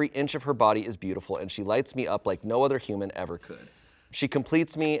think every inch of her body is beautiful, and she lights me up like no other human ever could. She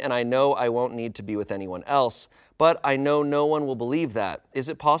completes me, and I know I won't need to be with anyone else, but I know no one will believe that. Is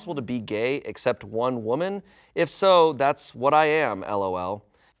it possible to be gay except one woman? If so, that's what I am, LOL.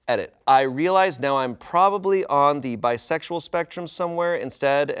 Edit. I realize now I'm probably on the bisexual spectrum somewhere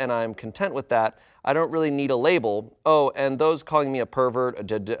instead, and I'm content with that. I don't really need a label. Oh, and those calling me a pervert, a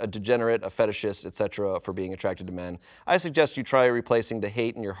degenerate, a fetishist, etc. for being attracted to men, I suggest you try replacing the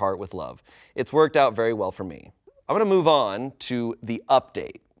hate in your heart with love. It's worked out very well for me. I'm gonna move on to the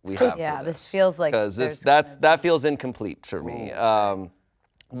update we have Yeah, for this feels like because there's that feels incomplete for me.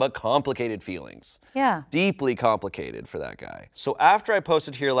 But complicated feelings. Yeah. Deeply complicated for that guy. So after I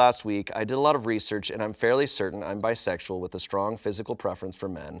posted here last week, I did a lot of research and I'm fairly certain I'm bisexual with a strong physical preference for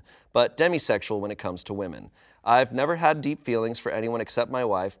men, but demisexual when it comes to women. I've never had deep feelings for anyone except my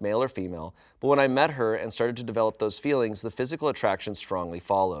wife, male or female, but when I met her and started to develop those feelings, the physical attraction strongly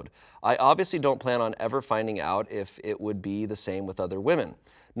followed. I obviously don't plan on ever finding out if it would be the same with other women,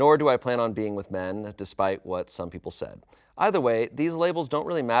 nor do I plan on being with men, despite what some people said. Either way, these labels don't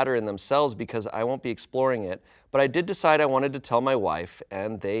really matter in themselves because I won't be exploring it, but I did decide I wanted to tell my wife,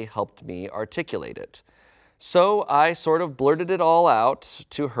 and they helped me articulate it. So I sort of blurted it all out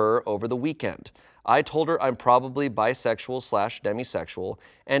to her over the weekend. I told her I'm probably bisexual/demisexual,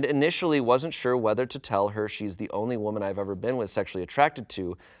 and initially wasn't sure whether to tell her she's the only woman I've ever been with sexually attracted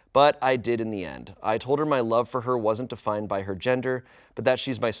to, but I did in the end. I told her my love for her wasn't defined by her gender, but that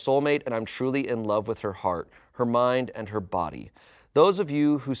she's my soulmate and I'm truly in love with her heart, her mind, and her body. Those of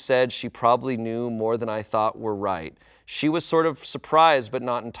you who said she probably knew more than I thought were right. She was sort of surprised, but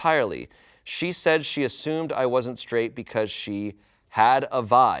not entirely. She said she assumed I wasn't straight because she had a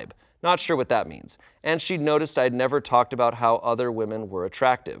vibe. Not sure what that means. And she'd noticed I'd never talked about how other women were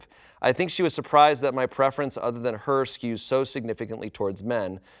attractive. I think she was surprised that my preference other than her skews so significantly towards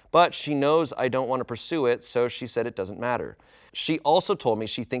men, but she knows I don't want to pursue it, so she said it doesn't matter. She also told me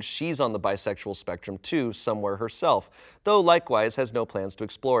she thinks she's on the bisexual spectrum too, somewhere herself, though likewise has no plans to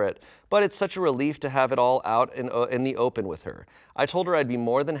explore it. But it's such a relief to have it all out in the open with her. I told her I'd be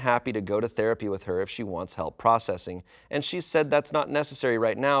more than happy to go to therapy with her if she wants help processing, and she said that's not necessary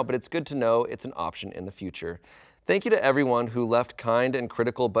right now, but it's good to know it's an option in the future. Thank you to everyone who left kind and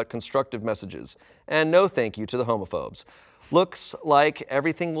critical but constructive messages, and no thank you to the homophobes. Looks like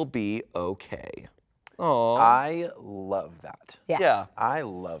everything will be okay. Aww. I love that. Yeah. I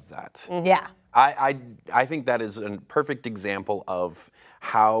love that. Yeah. I think that is a perfect example of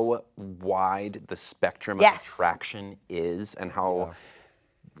how wide the spectrum of Yes. attraction is and how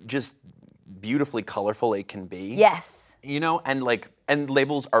just beautifully colorful it can be. Yes. You know, and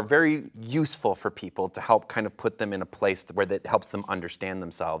labels are very useful for people to help kind of put them in a place where that helps them understand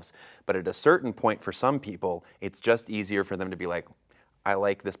themselves. But at a certain point for some people, it's just easier for them to be like, I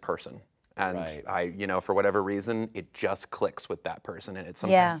like this person. And Right. for whatever reason, it just clicks with that person, and it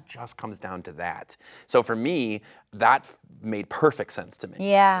sometimes just comes down to that. So for me, that made perfect sense to me.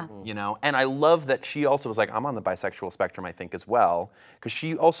 Yeah. And I love that she also was like, I'm on the bisexual spectrum, I think, as well, because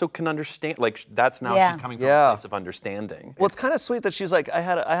she also can understand. Like that's now Yeah. she's coming from a place of understanding. Well, it's kind of sweet that she's like, I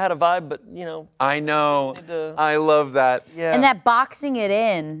had a vibe, but I know. to- I love that. yeah. And that boxing it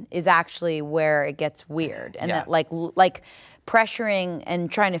in is actually where it gets weird. And Yeah. that like pressuring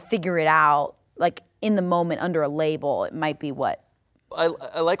and trying to figure it out like in the moment under a label, it might be what. I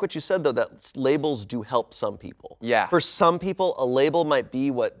like what you said, though, that labels do help some people. Yeah. For some people, a label might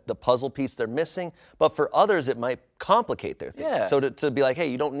be what the puzzle piece they're missing, but for others, it might complicate their thinking. Yeah. So to be like, hey,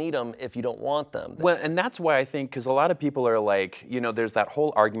 you don't need them if you don't want them. Well, and that's why I think, because a lot of people are like, there's that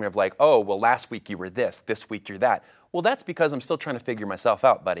whole argument of like, oh, well, last week you were this week you're that. Well, that's because I'm still trying to figure myself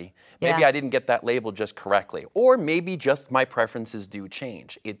out, buddy. Maybe Yeah. I didn't get that label just correctly. Or maybe just my preferences do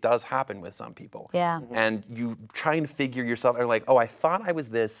change. It does happen with some people. Yeah. And you try and figure yourself, or like, oh, I thought I was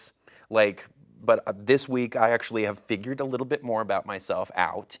this, but this week I actually have figured a little bit more about myself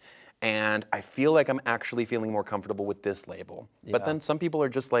out. And I feel like I'm actually feeling more comfortable with this label. But then some people are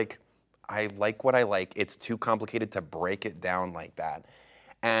just like, I like what I like. It's too complicated to break it down like that.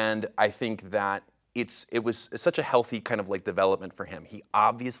 And I think that it was such a healthy kind of like development for him. He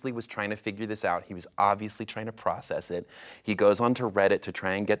obviously was trying to figure this out. He was obviously trying to process it. He goes onto Reddit to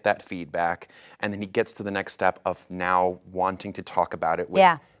try and get that feedback. And then he gets to the next step of now wanting to talk about it with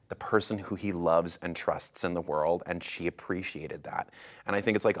Yeah. the person who he loves and trusts in the world, and she appreciated that. And I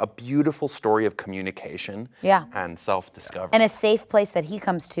think it's like a beautiful story of communication Yeah. and self-discovery. And a safe place that he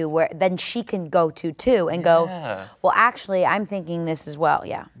comes to where then she can go to too and go, well, actually, I'm thinking this as well.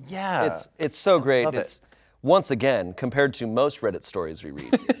 Yeah. Yeah. It's so great. love it. It's once again compared to most Reddit stories we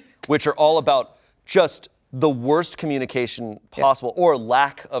read, which are all about just the worst communication possible or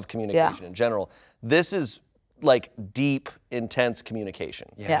lack of communication in general. This is like deep, intense communication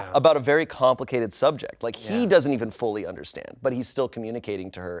about a very complicated subject. Like he doesn't even fully understand, but he's still communicating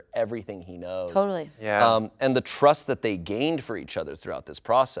to her everything he knows. Totally. Yeah. And the trust that they gained for each other throughout this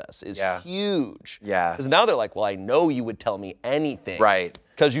process is huge. Yeah. Because now they're like, well, I know you would tell me anything. Right.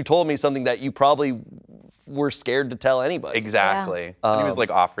 Because you told me something that you probably were scared to tell anybody. Exactly. And he was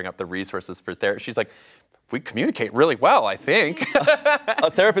like offering up the resources for therapy. She's like, we communicate really well, I think. A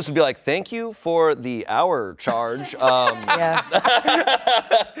therapist would be like, thank you for the hour charge.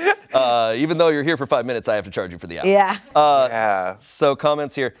 Even though you're here for 5 minutes, I have to charge you for the hour. Yeah. So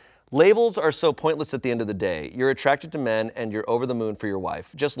comments here. Labels are so pointless at the end of the day. You're attracted to men and you're over the moon for your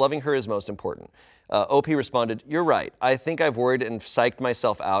wife. Just loving her is most important. OP responded, you're right. I think I've worried and psyched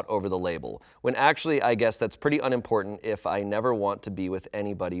myself out over the label, when actually I guess that's pretty unimportant if I never want to be with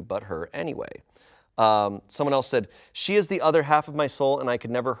anybody but her anyway. Someone else said, she is the other half of my soul and I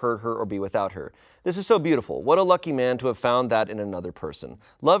could never hurt her or be without her. This is so beautiful. What a lucky man to have found that in another person.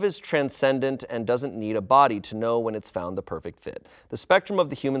 Love is transcendent and doesn't need a body to know when it's found the perfect fit. The spectrum of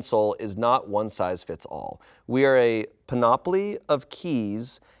the human soul is not one size fits all. We are a panoply of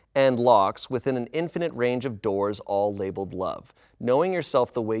keys and locks within an infinite range of doors, all labeled love. Knowing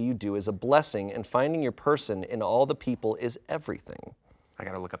yourself the way you do is a blessing, and finding your person in all the people is everything. I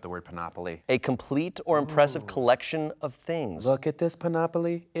gotta look up the word panoply. A complete or impressive collection of things. Look at this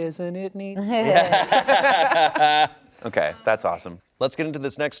panoply, isn't it neat? Okay, that's awesome. Let's get into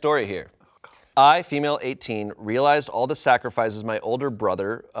this next story here. I, female 18, realized all the sacrifices my older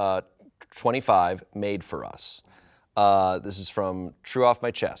brother, 25, made for us. This is from True Off My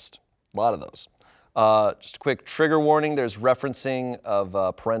Chest. A lot of those. Just a quick trigger warning, there's referencing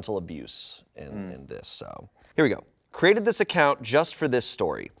of parental abuse in this, so here we go. Created this account just for this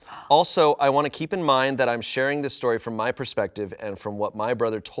story. Also, I want to keep in mind that I'm sharing this story from my perspective and from what my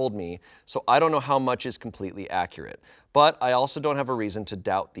brother told me, so I don't know how much is completely accurate. But I also don't have a reason to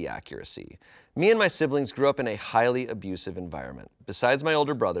doubt the accuracy. Me and my siblings grew up in a highly abusive environment. Besides my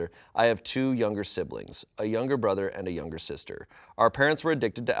older brother, I have 2 younger siblings, a younger brother and a younger sister. Our parents were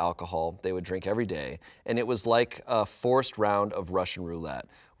addicted to alcohol. They would drink every day, and it was like a forced round of Russian roulette.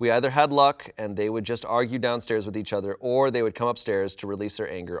 We either had luck and they would just argue downstairs with each other, or they would come upstairs to release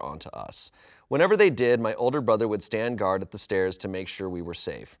their anger onto us. Whenever they did, my older brother would stand guard at the stairs to make sure we were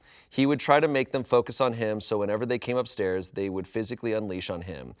safe. He would try to make them focus on him, so whenever they came upstairs, they would physically unleash on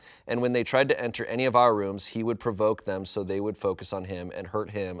him. And when they tried to enter any of our rooms, he would provoke them so they would focus on him and hurt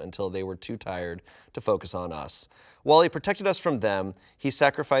him until they were too tired to focus on us. While he protected us from them, he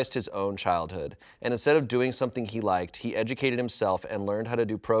sacrificed his own childhood. And instead of doing something he liked, he educated himself and learned how to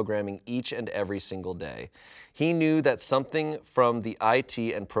do programming each and every single day. He knew that something from the IT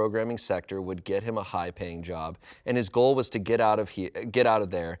and programming sector would get him a high-paying job, and his goal was to get out of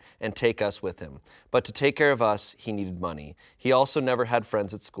there and take us with him. But to take care of us, he needed money. He also never had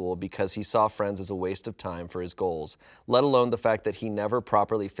friends at school because he saw friends as a waste of time for his goals, let alone the fact that he never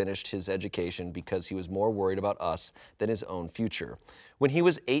properly finished his education because he was more worried about us than his own future. When he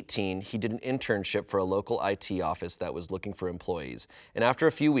was 18, he did an internship for a local IT office that was looking for employees, and after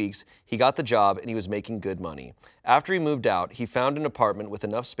a few weeks, he got the job and he was making good money. After he moved out, he found an apartment with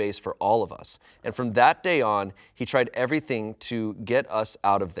enough space for all of us, and from that day on, he tried everything to get us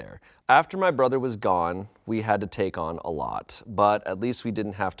out of there. After my brother was gone, we had to take on a lot, but at least we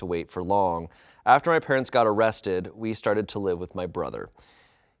didn't have to wait for long. After my parents got arrested, we started to live with my brother.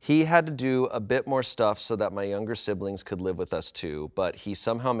 He had to do a bit more stuff so that my younger siblings could live with us too, but he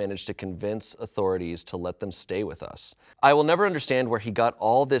somehow managed to convince authorities to let them stay with us. I will never understand where he got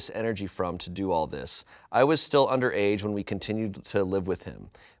all this energy from to do all this. I was still underage when we continued to live with him.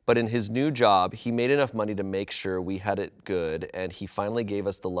 But in his new job, he made enough money to make sure we had it good, and he finally gave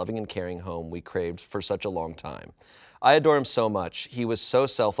us the loving and caring home we craved for such a long time. I adore him so much. He was so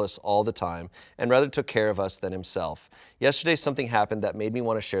selfless all the time and rather took care of us than himself. Yesterday, something happened that made me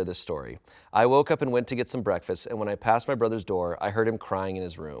want to share this story. I woke up and went to get some breakfast, and when I passed my brother's door, I heard him crying in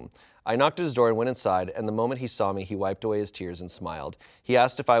his room. I knocked at his door and went inside, and the moment he saw me, he wiped away his tears and smiled. He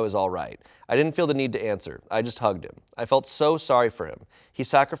asked if I was all right. I didn't feel the need to answer. I just hugged him. I felt so sorry for him. He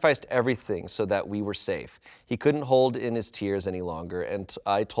sacrificed everything so that we were safe. He couldn't hold in his tears any longer, and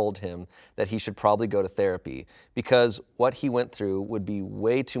I told him that he should probably go to therapy because because what he went through would be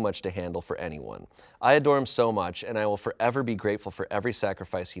way too much to handle for anyone. I adore him so much, and I will forever be grateful for every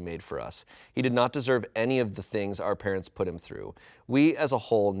sacrifice he made for us. He did not deserve any of the things our parents put him through. We, as a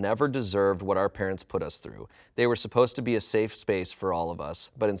whole, never deserved what our parents put us through. They were supposed to be a safe space for all of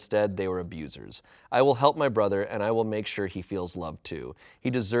us, but instead they were abusers. I will help my brother, and I will make sure he feels loved too. He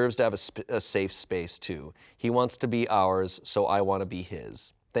deserves to have a safe space too. He wants to be ours, so I want to be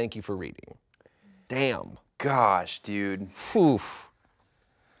his. Thank you for reading. Damn. Gosh, dude. Oof.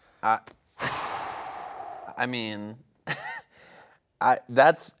 I mean,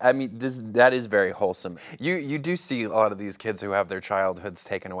 that is very wholesome. You do see a lot of these kids who have their childhoods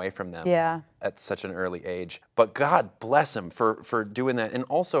taken away from them at such an early age. But God bless him for doing that, and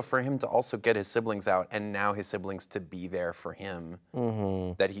also for him to also get his siblings out, and now his siblings to be there for him.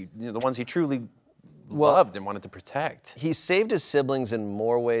 That the ones he truly loved and wanted to protect. He saved his siblings in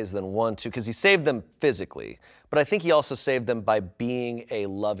more ways than one, too, because he saved them physically. But I think he also saved them by being a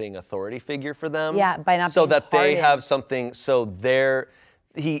loving authority figure for them. Yeah, by not so being that they hardened. have something. So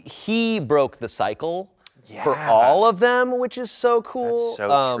he broke the cycle for all of them, which is so cool. That's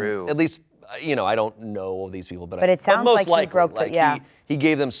so true. At least, I don't know these people, but it sounds most like he broke he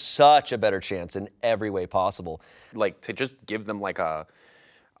gave them such a better chance in every way possible. Like to just give them like a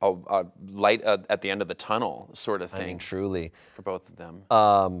light at the end of the tunnel sort of thing. I mean, truly. For both of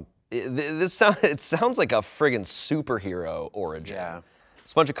them. It sounds like a friggin' superhero origin. Yeah.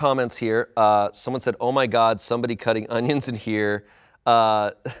 There's a bunch of comments here. Someone said, "Oh my God, somebody cutting onions in here."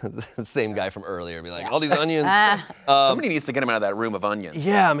 The same guy from earlier, be like, "All these onions." Somebody needs to get him out of that room of onions.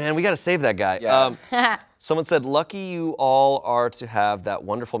 Yeah, man, we got to save that guy. Yeah. Someone said, "Lucky you all are to have that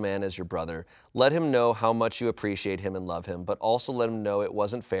wonderful man as your brother. Let him know how much you appreciate him and love him, but also let him know it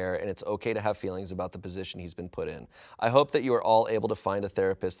wasn't fair and it's okay to have feelings about the position he's been put in. I hope that you are all able to find a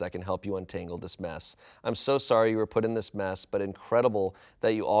therapist that can help you untangle this mess. I'm so sorry you were put in this mess, but incredible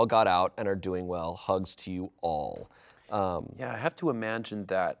that you all got out and are doing well. Hugs to you all." Yeah, I have to imagine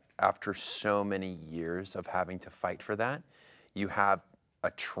that after so many years of having to fight for that, you have a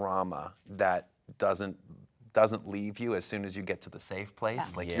trauma that doesn't leave you as soon as you get to the safe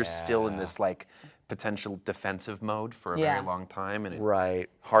place. Like you're still in this like potential defensive mode for a very long time, and it's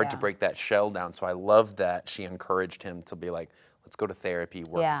hard to break that shell down. So I love that she encouraged him to be like, let's go to therapy,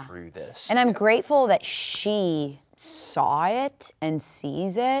 work through this. And I'm grateful that she saw it and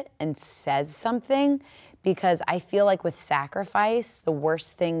sees it and says something, because I feel like with sacrifice, the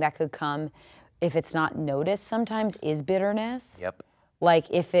worst thing that could come if it's not noticed sometimes is bitterness. Yep. Like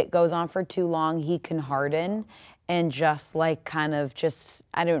if it goes on for too long, he can harden and just like kind of just,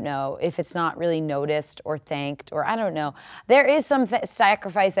 I don't know, if it's not really noticed or thanked, or I don't know. There is some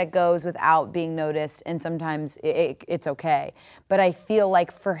sacrifice that goes without being noticed, and sometimes it's okay. But I feel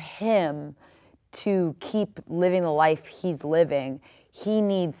like for him to keep living the life he's living, he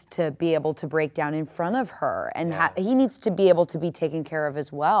needs to be able to break down in front of her, and he needs to be able to be taken care of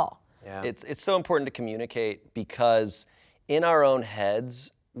as well. Yeah. It's so important to communicate, because in our own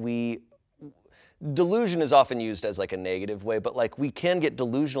heads, delusion is often used as like a negative way, but like we can get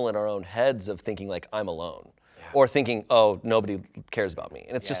delusional in our own heads of thinking like I'm alone, or thinking, oh, nobody cares about me.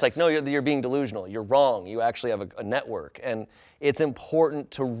 And it's just like, no, you're being delusional. You're wrong. You actually have a network. And it's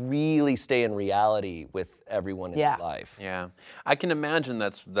important to really stay in reality with everyone in your life. Yeah, I can imagine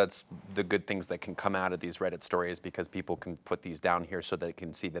that's the good things that can come out of these Reddit stories, because people can put these down here so they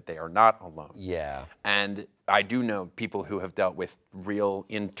can see that they are not alone. Yeah. And I do know people who have dealt with real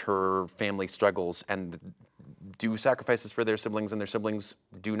inter-family struggles and do sacrifices for their siblings, and their siblings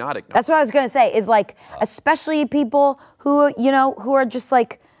do not acknowledge. That's what I was gonna say, is like, especially people who, who are just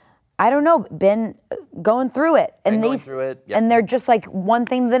like, I don't know, been going through it. And and they're just like one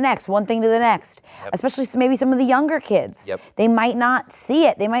thing to the next, one thing to the next. Especially maybe some of the younger kids. They might not see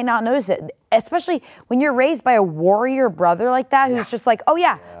it, they might not notice it. Especially when you're raised by a warrior brother like that, who's just like, oh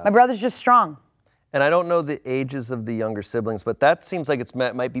yeah, my brother's just strong. And I don't know the ages of the younger siblings, but that seems like it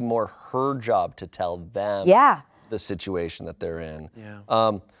might be more her job to tell them the situation that they're in.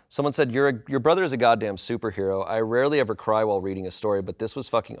 Someone said, your brother is a goddamn superhero. I rarely ever cry while reading a story, but this was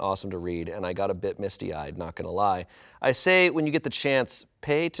fucking awesome to read, and I got a bit misty-eyed, not gonna lie. I say, when you get the chance,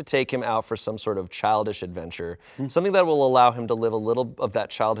 pay to take him out for some sort of childish adventure, something that will allow him to live a little of that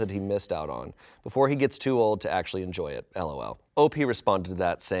childhood he missed out on, before he gets too old to actually enjoy it, LOL. OP responded to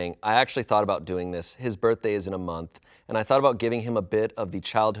that saying, I actually thought about doing this. His birthday is in a month, and I thought about giving him a bit of the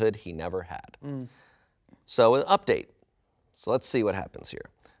childhood he never had. So an update. So let's see what happens here.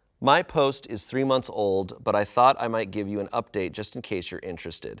 My post is 3 months old, but I thought I might give you an update just in case you're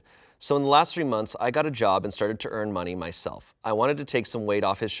interested. So in the last 3 months, I got a job and started to earn money myself. I wanted to take some weight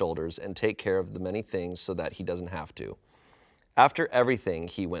off his shoulders and take care of the many things so that he doesn't have to. After everything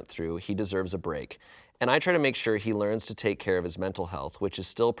he went through, he deserves a break. And I try to make sure he learns to take care of his mental health, which is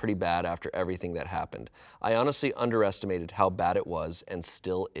still pretty bad after everything that happened. I honestly underestimated how bad it was and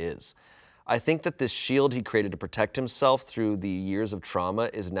still is. I think that this shield he created to protect himself through the years of trauma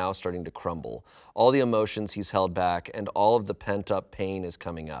is now starting to crumble. All the emotions he's held back and all of the pent-up pain is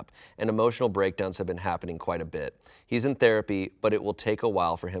coming up, and emotional breakdowns have been happening quite a bit. He's in therapy, but it will take a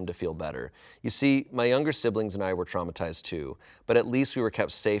while for him to feel better. You see, my younger siblings and I were traumatized too, but at least we were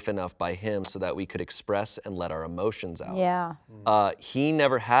kept safe enough by him so that we could express and let our emotions out. Yeah. He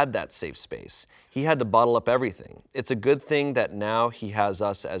never had that safe space. He had to bottle up everything. It's a good thing that now he has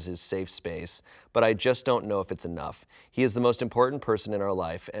us as his safe space, but I just don't know if it's enough. He is the most important person in our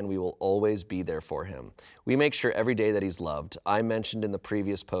life, and we will always be there for him. We make sure every day that he's loved. I mentioned in the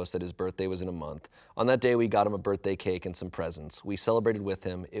previous post that his birthday was in a month. On that day, we got him a birthday cake and some presents. We celebrated with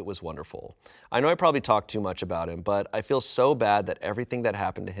him. It was wonderful. I know I probably talked too much about him, but I feel so bad that everything that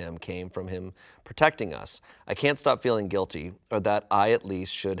happened to him came from him protecting us. I can't stop feeling guilty, or that I at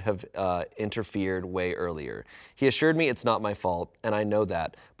least should have interfered way earlier. He assured me it's not my fault, and I know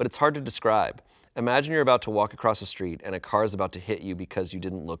that, but it's hard to describe. Imagine you're about to walk across the street and a car is about to hit you because you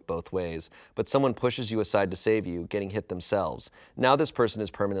didn't look both ways, but someone pushes you aside to save you, getting hit themselves. Now this person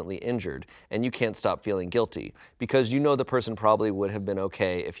is permanently injured, and you can't stop feeling guilty because you know the person probably would have been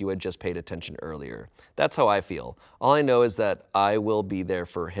okay if you had just paid attention earlier. That's how I feel. All I know is that I will be there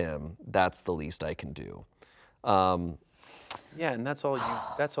for him. That's the least I can do. Yeah, and that's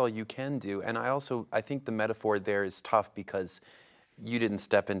all you can do. And I think the metaphor there is tough because you didn't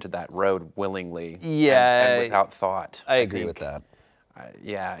step into that road willingly and without thought. I agree with that.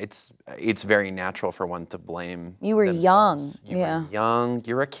 Yeah, it's very natural for one to blame. You were themselves. young. You were young.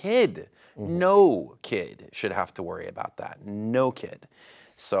 You're a kid. No kid should have to worry about that. No kid.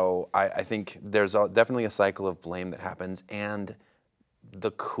 So I think there's definitely a cycle of blame that happens. And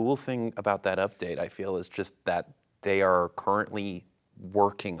the cool thing about that update, I feel, is just that they are currently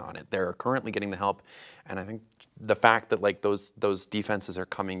working on it. They're currently getting the help. And I think the fact that like those defenses are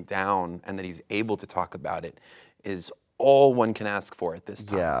coming down and that he's able to talk about it is all one can ask for at this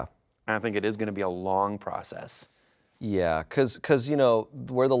time. Yeah. And I think it is going to be a long process. Yeah, because you know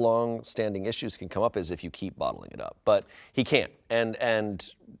where the long-standing issues can come up is if you keep bottling it up, but he can't,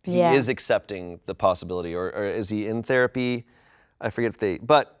 and he is accepting the possibility, or is he in therapy? I forget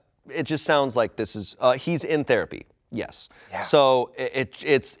but it just sounds like this is he's in therapy. Yes. Yeah. So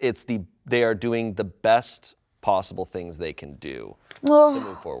they are doing the best possible things they can do to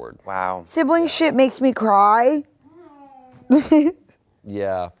move forward. Wow. Sibling shit makes me cry.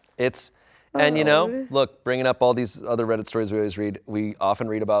 Yeah, and you know, look, bringing up all these other Reddit stories we always read, we often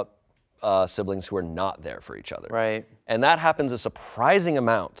read about siblings who are not there for each other. Right. And that happens a surprising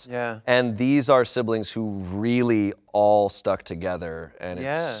amount. Yeah. And these are siblings who really all stuck together, and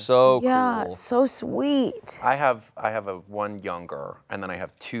it's so cool. Yeah, so sweet. I have one younger, and then I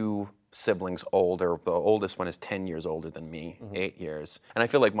have two siblings older. The oldest one is 10 years older than me, 8 years. And I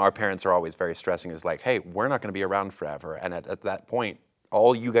feel like our parents are always very stressing. Is like, hey, we're not going to be around forever. And at that point,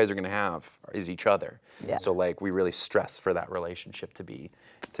 all you guys are going to have is each other. Yeah. So like, we really stress for that relationship to be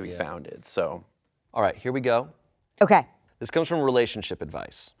founded. So. All right, here we go. Okay. This comes from relationship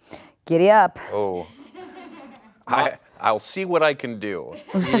advice. Giddy up. Oh. I'll see what I can do.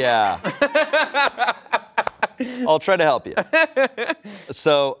 Yeah. I'll try to help you.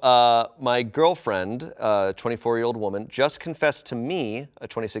 So my girlfriend, a 24-year-old woman, just confessed to me, a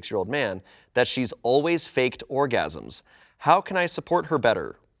 26-year-old man, that she's always faked orgasms. How can I support her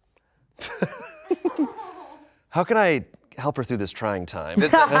better? How can I help her through this trying time?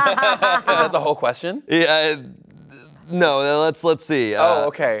 Is that the whole question? Yeah, no, let's see. Oh,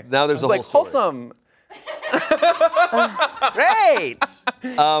 okay. Now there's a whole story. Wholesome. Great.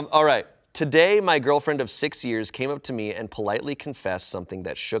 All right. Today, my girlfriend of 6 years came up to me and politely confessed something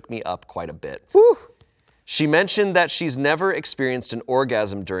that shook me up quite a bit. Woo. She mentioned that she's never experienced an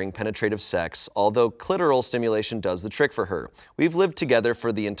orgasm during penetrative sex, although clitoral stimulation does the trick for her. We've lived together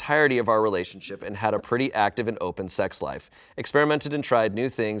for the entirety of our relationship and had a pretty active and open sex life. Experimented and tried new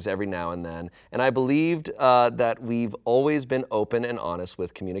things every now and then, and I believed that we've always been open and honest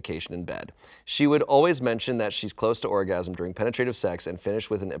with communication in bed. She would always mention that she's close to orgasm during penetrative sex and finish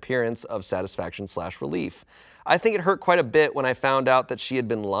with an appearance of satisfaction/relief. I think it hurt quite a bit when I found out that she had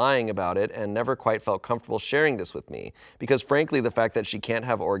been lying about it and never quite felt comfortable sharing this with me, because frankly, the fact that she can't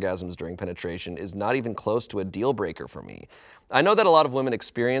have orgasms during penetration is not even close to a deal breaker for me. I know that a lot of women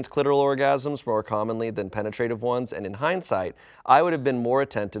experience clitoral orgasms more commonly than penetrative ones, and in hindsight, I would have been more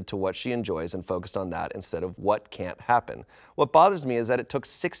attentive to what she enjoys and focused on that instead of what can't happen. What bothers me is that it took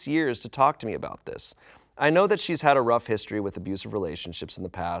 6 years to talk to me about this. I know that she's had a rough history with abusive relationships in the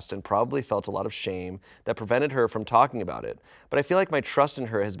past and probably felt a lot of shame that prevented her from talking about it, but I feel like my trust in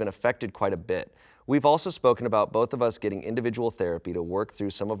her has been affected quite a bit. We've also spoken about both of us getting individual therapy to work through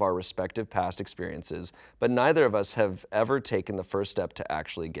some of our respective past experiences, but neither of us have ever taken the first step to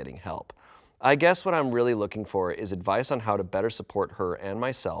actually getting help. I guess what I'm really looking for is advice on how to better support her and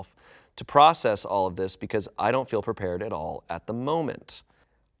myself to process all of this, because I don't feel prepared at all at the moment.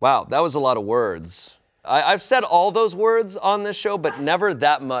 Wow, that was a lot of words. I've said all those words on this show, but never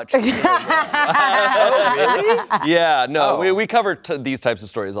that much. Oh, really? Yeah, no, we cover these types of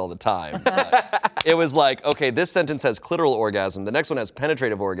stories all the time. It was like, okay, this sentence has clitoral orgasm. The next one has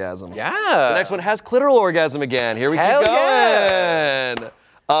penetrative orgasm. Yeah. The next one has clitoral orgasm again. Here we keep going. Yeah.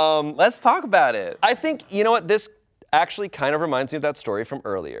 Let's talk about it. I think, you know what, this actually kind of reminds me of that story from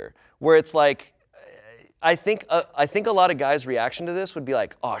earlier, where it's like, I think a lot of guys' reaction to this would be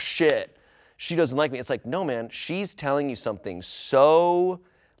like, oh shit, she doesn't like me. It's like, no man, she's telling you something so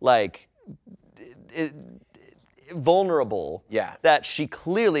like vulnerable that she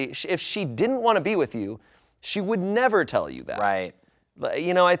clearly, if she didn't want to be with you, she would never tell you that. Right.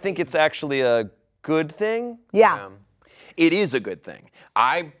 You know, I think it's actually a good thing. Yeah. It is a good thing.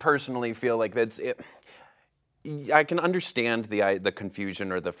 I personally feel like that's it. I can understand the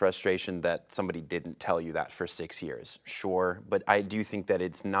confusion or the frustration that somebody didn't tell you that for 6 years, sure, but I do think that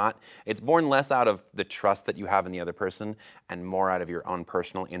it's born less out of the trust that you have in the other person and more out of your own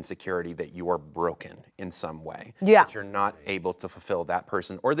personal insecurity that you are broken in some way. Yeah. That you're not able to fulfill that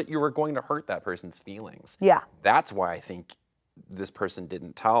person, or that you are going to hurt that person's feelings. Yeah. That's why I think this person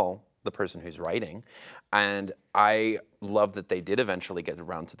didn't tell the person who's writing. And I love that they did eventually get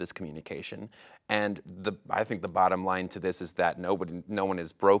around to this communication. And I think the bottom line to this is that no one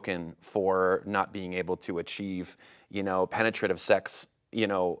is broken for not being able to achieve, penetrative sex,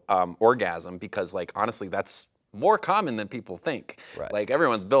 orgasm, because like, honestly, that's more common than people think. Right. Like,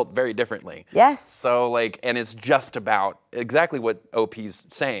 everyone's built very differently. Yes. So like, and it's just about exactly what OP's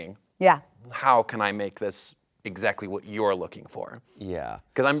saying. Yeah. How can I make this exactly what you're looking for? Yeah.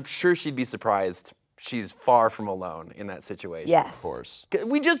 Because I'm sure she'd be surprised. She's far from alone in that situation. Yes. Of course.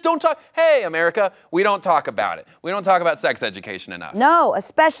 We just don't talk. Hey, America, we don't talk about it. We don't talk about sex education enough. No,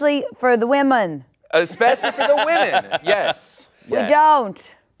 especially for the women. Especially for the women. Yes. We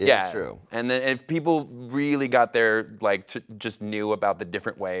don't. It's true. And then if people really got their, just knew about the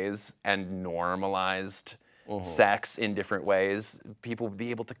different ways and normalized sex in different ways, people would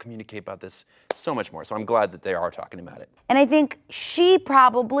be able to communicate about this so much more. So I'm glad that they are talking about it. And I think she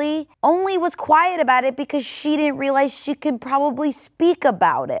probably only was quiet about it because she didn't realize she could probably speak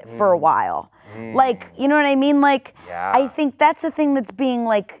about it for a while. Like, you know what I mean? Like, I think that's the thing that's being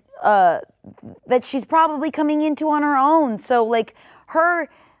like, that she's probably coming into on her own. So like her,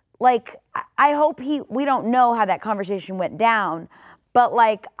 like, I hope we don't know how that conversation went down, but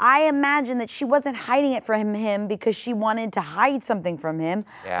like, I imagine that she wasn't hiding it from him because she wanted to hide something from him.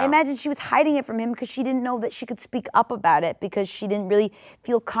 Yeah. I imagine she was hiding it from him because she didn't know that she could speak up about it, because she didn't really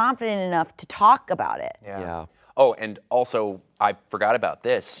feel confident enough to talk about it. Yeah. Oh, and also, I forgot about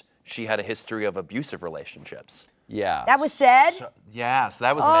this. She had a history of abusive relationships. Yeah. That was said. So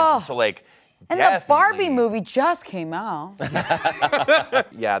that was mentioned. So like, And the Barbie movie just came out.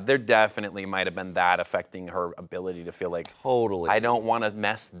 Yeah, there definitely might have been that affecting her ability to feel like, Totally. I don't want to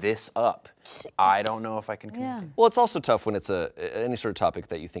mess this up. I don't know if I can communicate. Well, it's also tough when it's any sort of topic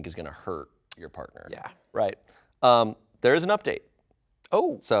that you think is going to hurt your partner. Yeah. Right. There is an update.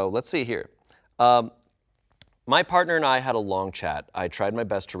 Oh. So let's see here. My partner and I had a long chat. I tried my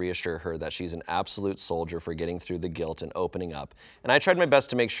best to reassure her that she's an absolute soldier for getting through the guilt and opening up, and I tried my best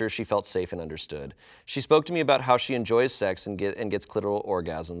to make sure she felt safe and understood. She spoke to me about how she enjoys sex and gets clitoral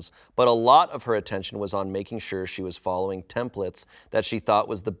orgasms, but a lot of her attention was on making sure she was following templates that she thought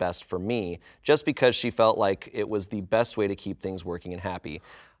was the best for me, just because she felt like it was the best way to keep things working and happy.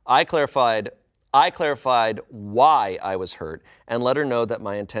 I clarified I clarified why I was hurt and let her know that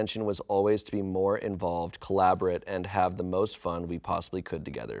my intention was always to be more involved, collaborate, and have the most fun we possibly could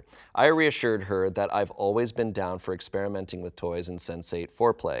together. I reassured her that I've always been down for experimenting with toys and sensate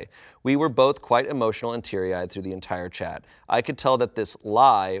foreplay. We were both quite emotional and teary-eyed through the entire chat. I could tell that this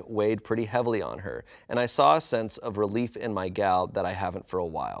lie weighed pretty heavily on her, and I saw a sense of relief in my gal that I haven't for a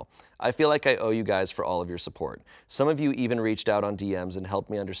while. I feel like I owe you guys for all of your support. Some of you even reached out on DMs and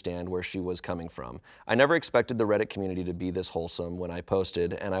helped me understand where she was coming from. I never expected the Reddit community to be this wholesome when I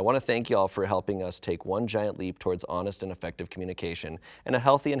posted, and I want to thank y'all for helping us take one giant leap towards honest and effective communication and a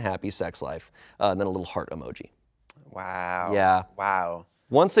healthy and happy sex life. And then a little heart emoji. Wow. Yeah. Wow.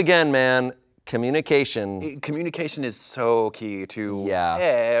 Once again, man, communication. Communication is so key to Yeah.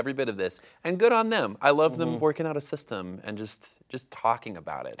 every bit of this. And good on them. I love them working out a system and just talking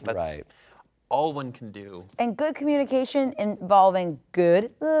about it. That's Right. all one can do. And good communication involving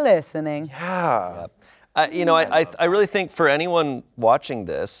good listening. Yeah. I really think for anyone watching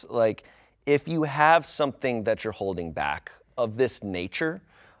this, like, if you have something that you're holding back of this nature,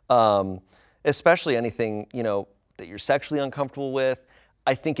 especially anything, that you're sexually uncomfortable with,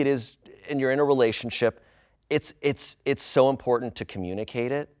 I think it is, and you're in a relationship, it's so important to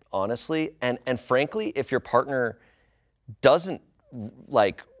communicate it, honestly. And frankly, if your partner doesn't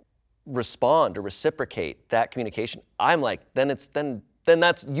respond or reciprocate that communication, I'm like, then that's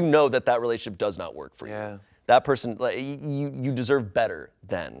that relationship does not work for you. Yeah. That person, you deserve better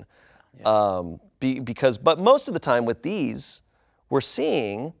then. Yeah. But most of the time with these, we're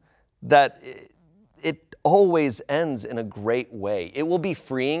seeing that it always ends in a great way. It will be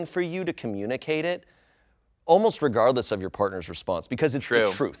freeing for you to communicate it almost regardless of your partner's response, because it's the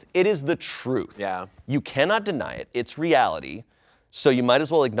truth. It is the truth. Yeah. You cannot deny it. It's reality. So you might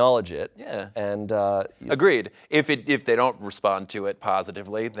as well acknowledge it. Yeah. And Agreed. If they don't respond to it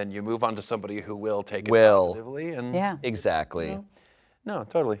positively, then you move on to somebody who will take it positively. And Yeah. Exactly. No,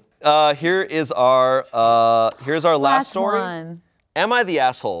 totally. Here's our last story. One. Am I the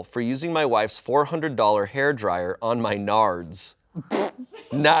asshole for using my wife's $400 hair dryer on my nards?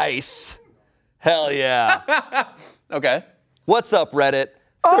 Nice. Hell yeah. Okay. What's up, Reddit?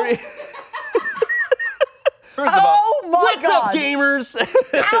 First of all, Oh my What's God. up, gamers?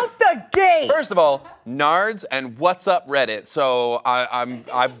 Out the gate. First of all, Nards and What's Up Reddit. So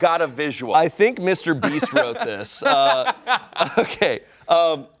I've got a visual. I think Mr. Beast wrote this. Okay.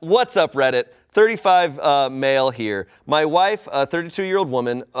 What's up, Reddit? 35 male here. My wife, a 32-year-old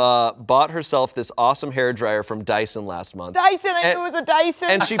woman, bought herself this awesome hair dryer from Dyson last month. Dyson, I knew it was a Dyson.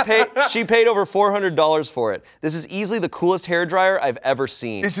 And she paid over $400 for it. This is easily the coolest hair dryer I've ever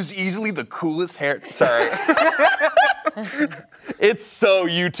seen. This is easily the coolest hair. Sorry. It's so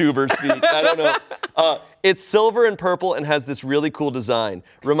YouTuber speak. I don't know. It's silver and purple and has this really cool design.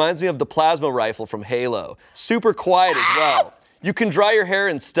 Reminds me of the plasma rifle from Halo. Super quiet as well. You can dry your hair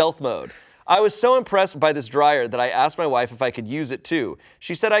in stealth mode. I was so impressed by this dryer that I asked my wife if I could use it too.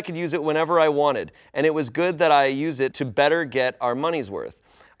 She said I could use it whenever I wanted, and it was good that I use it to better get our money's worth.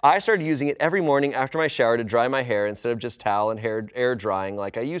 I started using it every morning after my shower to dry my hair instead of just towel and air drying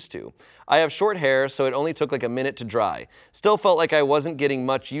like I used to. I have short hair, so it only took like a minute to dry. Still felt like I wasn't getting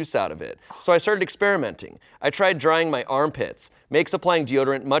much use out of it, so I started experimenting. I tried drying my armpits, makes applying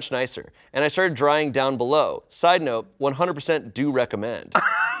deodorant much nicer, and I started drying down below. Side note, 100% do recommend.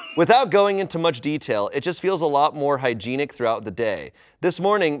 Without going into much detail, it just feels a lot more hygienic throughout the day. This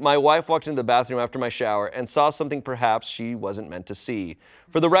morning, my wife walked into the bathroom after my shower and saw something perhaps she wasn't meant to see.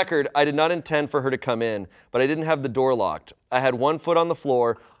 For the record, I did not intend for her to come in, but I didn't have the door locked. I had one foot on the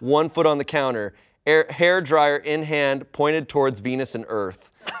floor, one foot on the counter, hair dryer in hand, pointed towards Venus and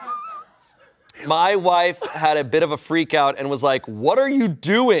Earth. My wife had a bit of a freak out and was like, "What are you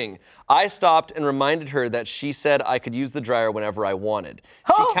doing?" I stopped and reminded her that she said I could use the dryer whenever I wanted.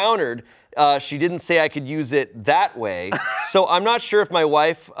 She countered, she didn't say I could use it that way. So I'm not sure if my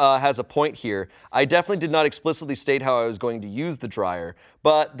wife has a point here. I definitely did not explicitly state how I was going to use the dryer,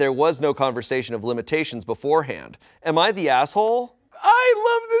 but there was no conversation of limitations beforehand. Am I the asshole?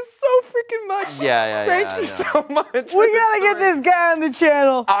 I love this so freaking much. Yeah. Thank you so much. We gotta get this guy on the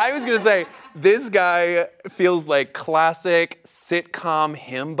channel. I was gonna say, this guy feels like classic sitcom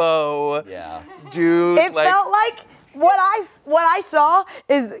himbo. Yeah. Dude. It felt like what I saw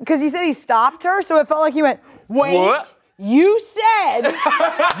is because he said he stopped her, so it felt like he went, "Wait, What? you said."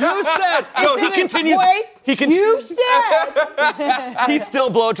 You said. No, he continues. Wait, He you said. He's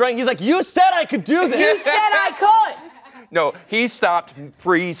still blow drying. He's like, you said I could do this. You said I could. No, he stopped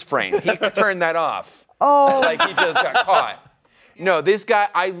freeze frame. He turned that off. Oh. Like he just got caught. No, this guy,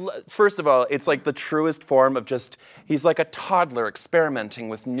 first of all, it's like the truest form of just, he's like a toddler experimenting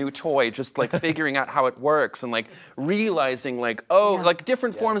with new toy, just like figuring out how it works and like realizing like, like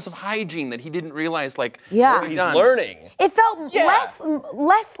different forms of hygiene that he didn't realize like Yeah. He's learning. It felt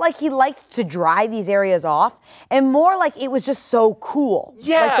less like he liked to dry these areas off and more like it was just so cool.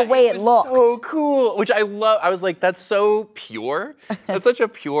 Yeah, like the way it was looked. so cool, which I love. I was like, that's so pure. That's such a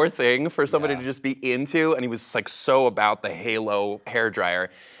pure thing for somebody to just be into. And he was like so about the Halo hairdryer.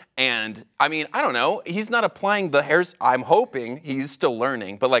 And I mean, I don't know. He's not applying the hairs. I'm hoping he's still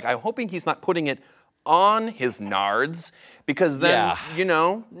learning, but like I'm hoping he's not putting it on his nards because then you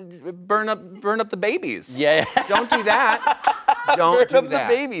know, burn up the babies. Yeah. Don't do that. Don't Burn do up that.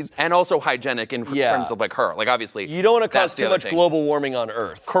 the babies. And also hygienic in terms of like her. Like obviously, You don't want to that's cause the too other much thing. global warming on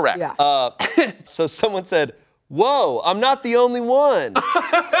Earth. Correct. Yeah. So someone said, "Whoa, I'm not the only one."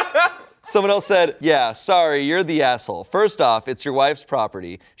 Someone else said, "Yeah, sorry, you're the asshole. First off, it's your wife's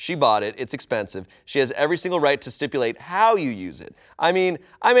property. She bought it. It's expensive. She has every single right to stipulate how you use it. I mean,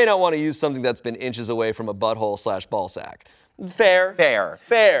 I may not want to use something that's been inches away from a butthole/ball sack. Fair.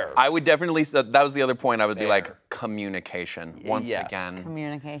 Fair. I would definitely, that was the other point, I would be like, communication. Once Yes. again.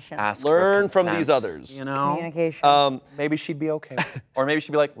 Communication. Ask for Learn from consent, these others. You know? Communication. Maybe she'd be okay. Or maybe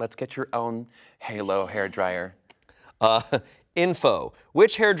she'd be like, let's get your own Halo hairdryer. Info.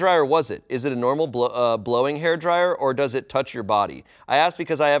 Which hairdryer was it? Is it a normal blowing hairdryer or does it touch your body? I ask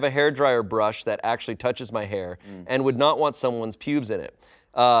because I have a hairdryer brush that actually touches my hair and would not want someone's pubes in it.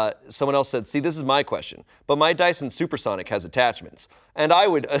 Someone else said, see, this is my question, but my Dyson Supersonic has attachments, and I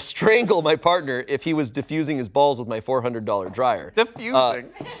would strangle my partner if he was diffusing his balls with my $400 dryer. Diffusing?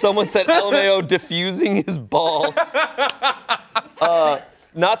 Someone said, LMAO, diffusing his balls.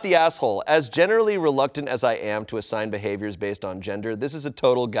 Not the asshole. As generally reluctant as I am to assign behaviors based on gender, this is a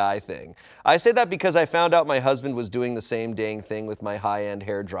total guy thing. I say that because I found out my husband was doing the same dang thing with my high-end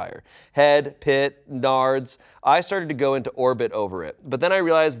hair dryer. Head, pit, nards. I started to go into orbit over it. But then I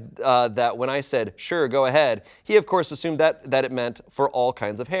realized that when I said, sure, go ahead, he of course assumed that it meant for all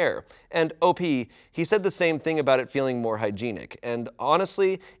kinds of hair. And OP, he said the same thing about it feeling more hygienic. And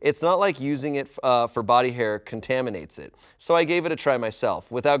honestly, it's not like using it for body hair contaminates it. So I gave it a try myself.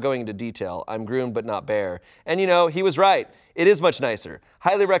 Without going into detail, I'm groomed but not bare. And you know, he was right. It is much nicer.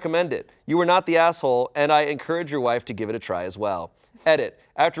 Highly recommend it. You were not the asshole, and I encourage your wife to give it a try as well. Edit.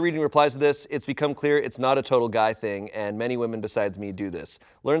 After reading replies to this, it's become clear it's not a total guy thing, and many women besides me do this.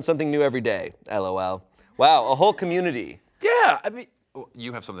 Learn something new every day. LOL. Wow, a whole community. Yeah, I mean,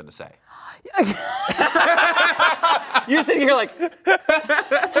 you have something to say. You're sitting here like,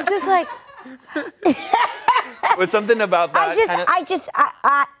 I'm just like, Was something about that I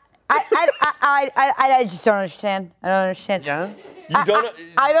just don't understand. I don't understand. Yeah? you don't.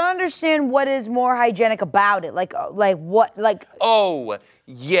 I don't understand what is more hygienic about it. Like what? Like Oh,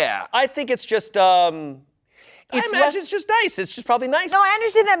 yeah. I think it's just. I imagine it's just nice. It's just probably nice. no, I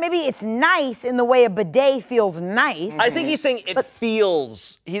understand that maybe it's nice in the way a bidet feels nice. I think he's saying it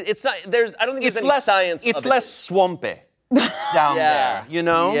feels. It's not. There's. I don't think It's there's any less science. It's of it. less swampy down there, you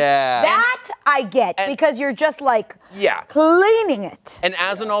know? Yeah. That I get because you're just like cleaning it. And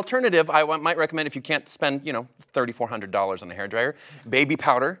as an alternative, I might recommend if you can't spend, $3,400 on a hairdryer, baby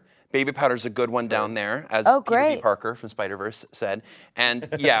powder. Baby powder's a good one down there, as Peter B. great. Parker from Spider-Verse said. And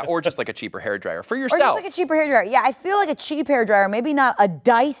yeah, or just like a cheaper hairdryer for Or yourself. just like a cheaper hairdryer. Yeah, I feel like a cheap hairdryer, maybe not a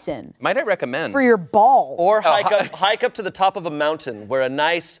Dyson Might I recommend? for your balls. Or hike up to the top of a mountain where a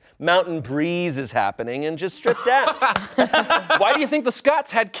nice mountain breeze is happening and just strip down. Why do you think the Scots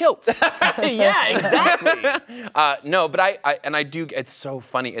had kilts? Yeah, exactly. No, but I do. It's so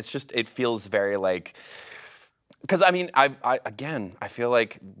funny. It's just it feels very like. Because I mean, I feel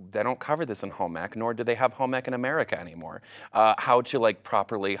like they don't cover this in home ec, nor do they have home ec in America anymore. How to like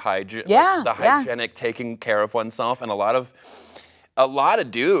properly hygienic taking care of oneself, and a lot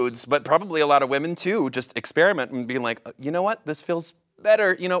of dudes, but probably a lot of women too, just experiment and being like, you know what, this feels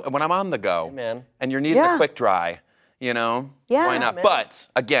better, when I'm on the go, Hey, man. and you're needing a quick dry, why not? man. But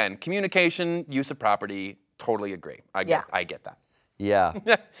again, communication, use of property, totally agree. I get that. Yeah.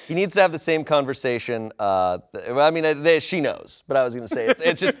 He needs to have the same conversation. She knows, but I was going to say,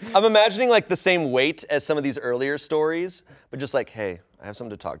 it's just, I'm imagining like the same weight as some of these earlier stories, but just like, hey, I have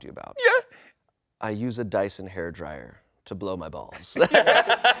something to talk to you about. Yeah. I use a Dyson hairdryer to blow my balls.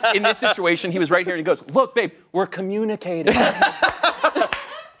 In this situation, he was right here and he goes, look, babe, we're communicating.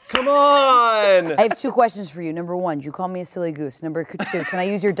 Come on. I have two questions for you. Number one, did you call me a silly goose? Number two, can I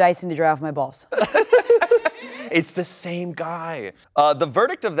use your Dyson to dry off my balls? It's the same guy. The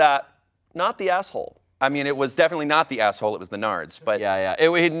verdict of that, not the asshole. I mean, it was definitely not the asshole, it was the nards. But Yeah.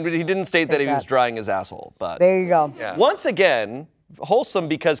 He didn't state that he was drying his asshole, but. There you go. Yeah. Once again, wholesome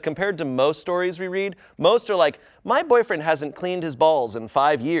because compared to most stories we read, most are like, my boyfriend hasn't cleaned his balls in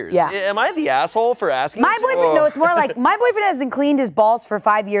 5 years. Yeah. Am I the asshole for asking? My boyfriend, no, it's more like, my boyfriend hasn't cleaned his balls for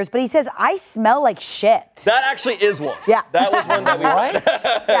 5 years, but he says, I smell like shit. That actually is one. Yeah. That was one that we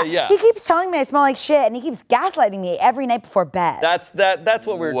read. Yeah. He keeps telling me I smell like shit, and he keeps gaslighting me every night before bed. That's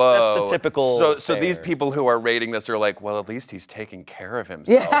what we're, Whoa. that's the typical So these fare. people who are rating this are like, well, at least he's taking care of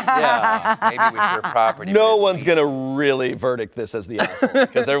himself. Yeah. Maybe with your property. No but one's gonna really verdict this as the asshole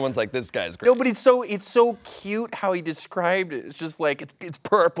because everyone's like, this guy's great. No, but it's so cute how he described it. It's just like it's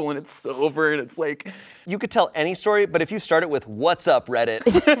purple and it's silver and it's like You could tell any story, but if you start it with "What's up, Reddit,"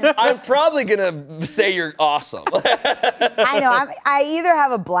 I'm probably gonna say you're awesome. I know. I either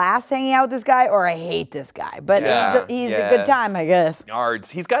have a blast hanging out with this guy or I hate this guy. But he's a good time, I guess. Nards.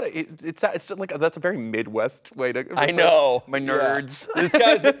 He's got it's just like that's a very Midwest way to. I know. My nerds. Yeah.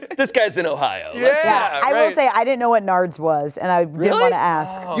 This guy's in Ohio. Yeah. I will say I didn't know what nards was, and I didn't want to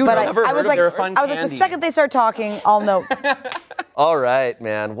ask. You've but never I heard was of like, They're a fun I was like, the candy. second they start talking, I'll know. All right,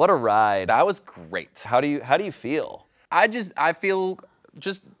 man. What a ride. That was great. How do you feel? I feel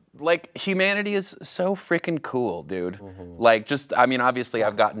just like humanity is so freaking cool, dude. Like I mean, obviously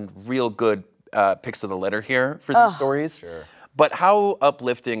I've gotten real good picks of the litter here for these stories. Sure. But how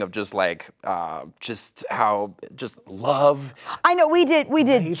uplifting of just like, just love. I know we did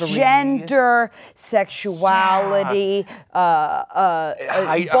gender, sexuality, balls,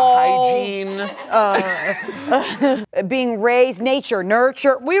 Hygiene. being raised, nature,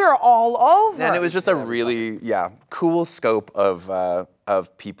 nurture. We were all over. And it was just a really, cool scope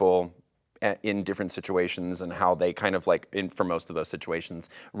of people in different situations and how they kind of like, for most of those situations,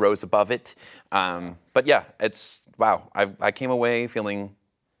 rose above it. But yeah, it's, wow. I came away feeling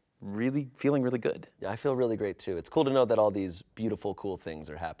really good. Yeah, I feel really great too. It's cool to know that all these beautiful, cool things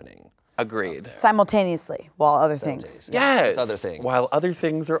are happening. Agreed. Simultaneously, while other things. Yes. With other things. While other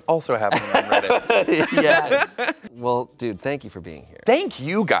things are also happening on Reddit. Yes. Well, dude, thank you for being here. Thank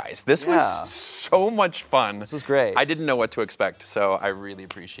you guys. This Yeah. was so much fun. This was great. I didn't know what to expect, so I really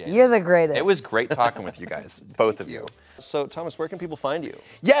appreciate it. You're the greatest. It was great talking with you guys, both of you. So, Thomas, where can people find you?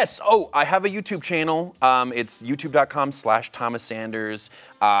 Yes. Oh, I have a YouTube channel. It's youtube.com/Thomas Sanders.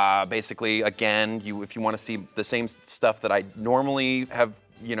 Basically, again, if you want to see the same stuff that I normally have,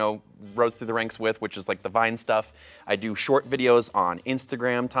 rose through the ranks with, which is like the Vine stuff. I do short videos on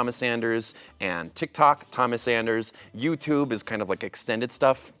Instagram, Thomas Sanders, and TikTok, Thomas Sanders. YouTube is kind of like extended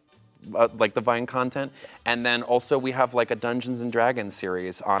stuff, like the Vine content. And then also we have like a Dungeons and Dragons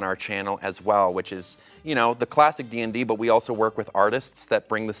series on our channel as well, which is, the classic D&D, but we also work with artists that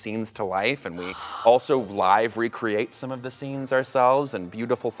bring the scenes to life, and we also live recreate some of the scenes ourselves and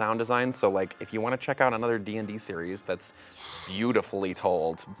beautiful sound design. So like, if you want to check out another D&D series that's beautifully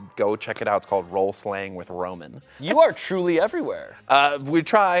told, go check it out. It's called Role Slaying with Roman. You are truly everywhere. We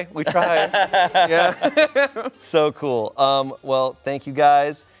try. Yeah. So cool. Well, thank you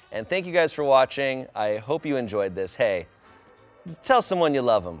guys, and thank you guys for watching. I hope you enjoyed this. Hey, tell someone you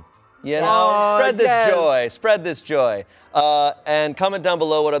love them. Spread this joy. And comment down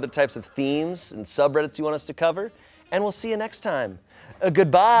below what other types of themes and subreddits you want us to cover. And we'll see you next time.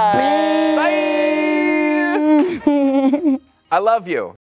 Goodbye. Bye. I love you.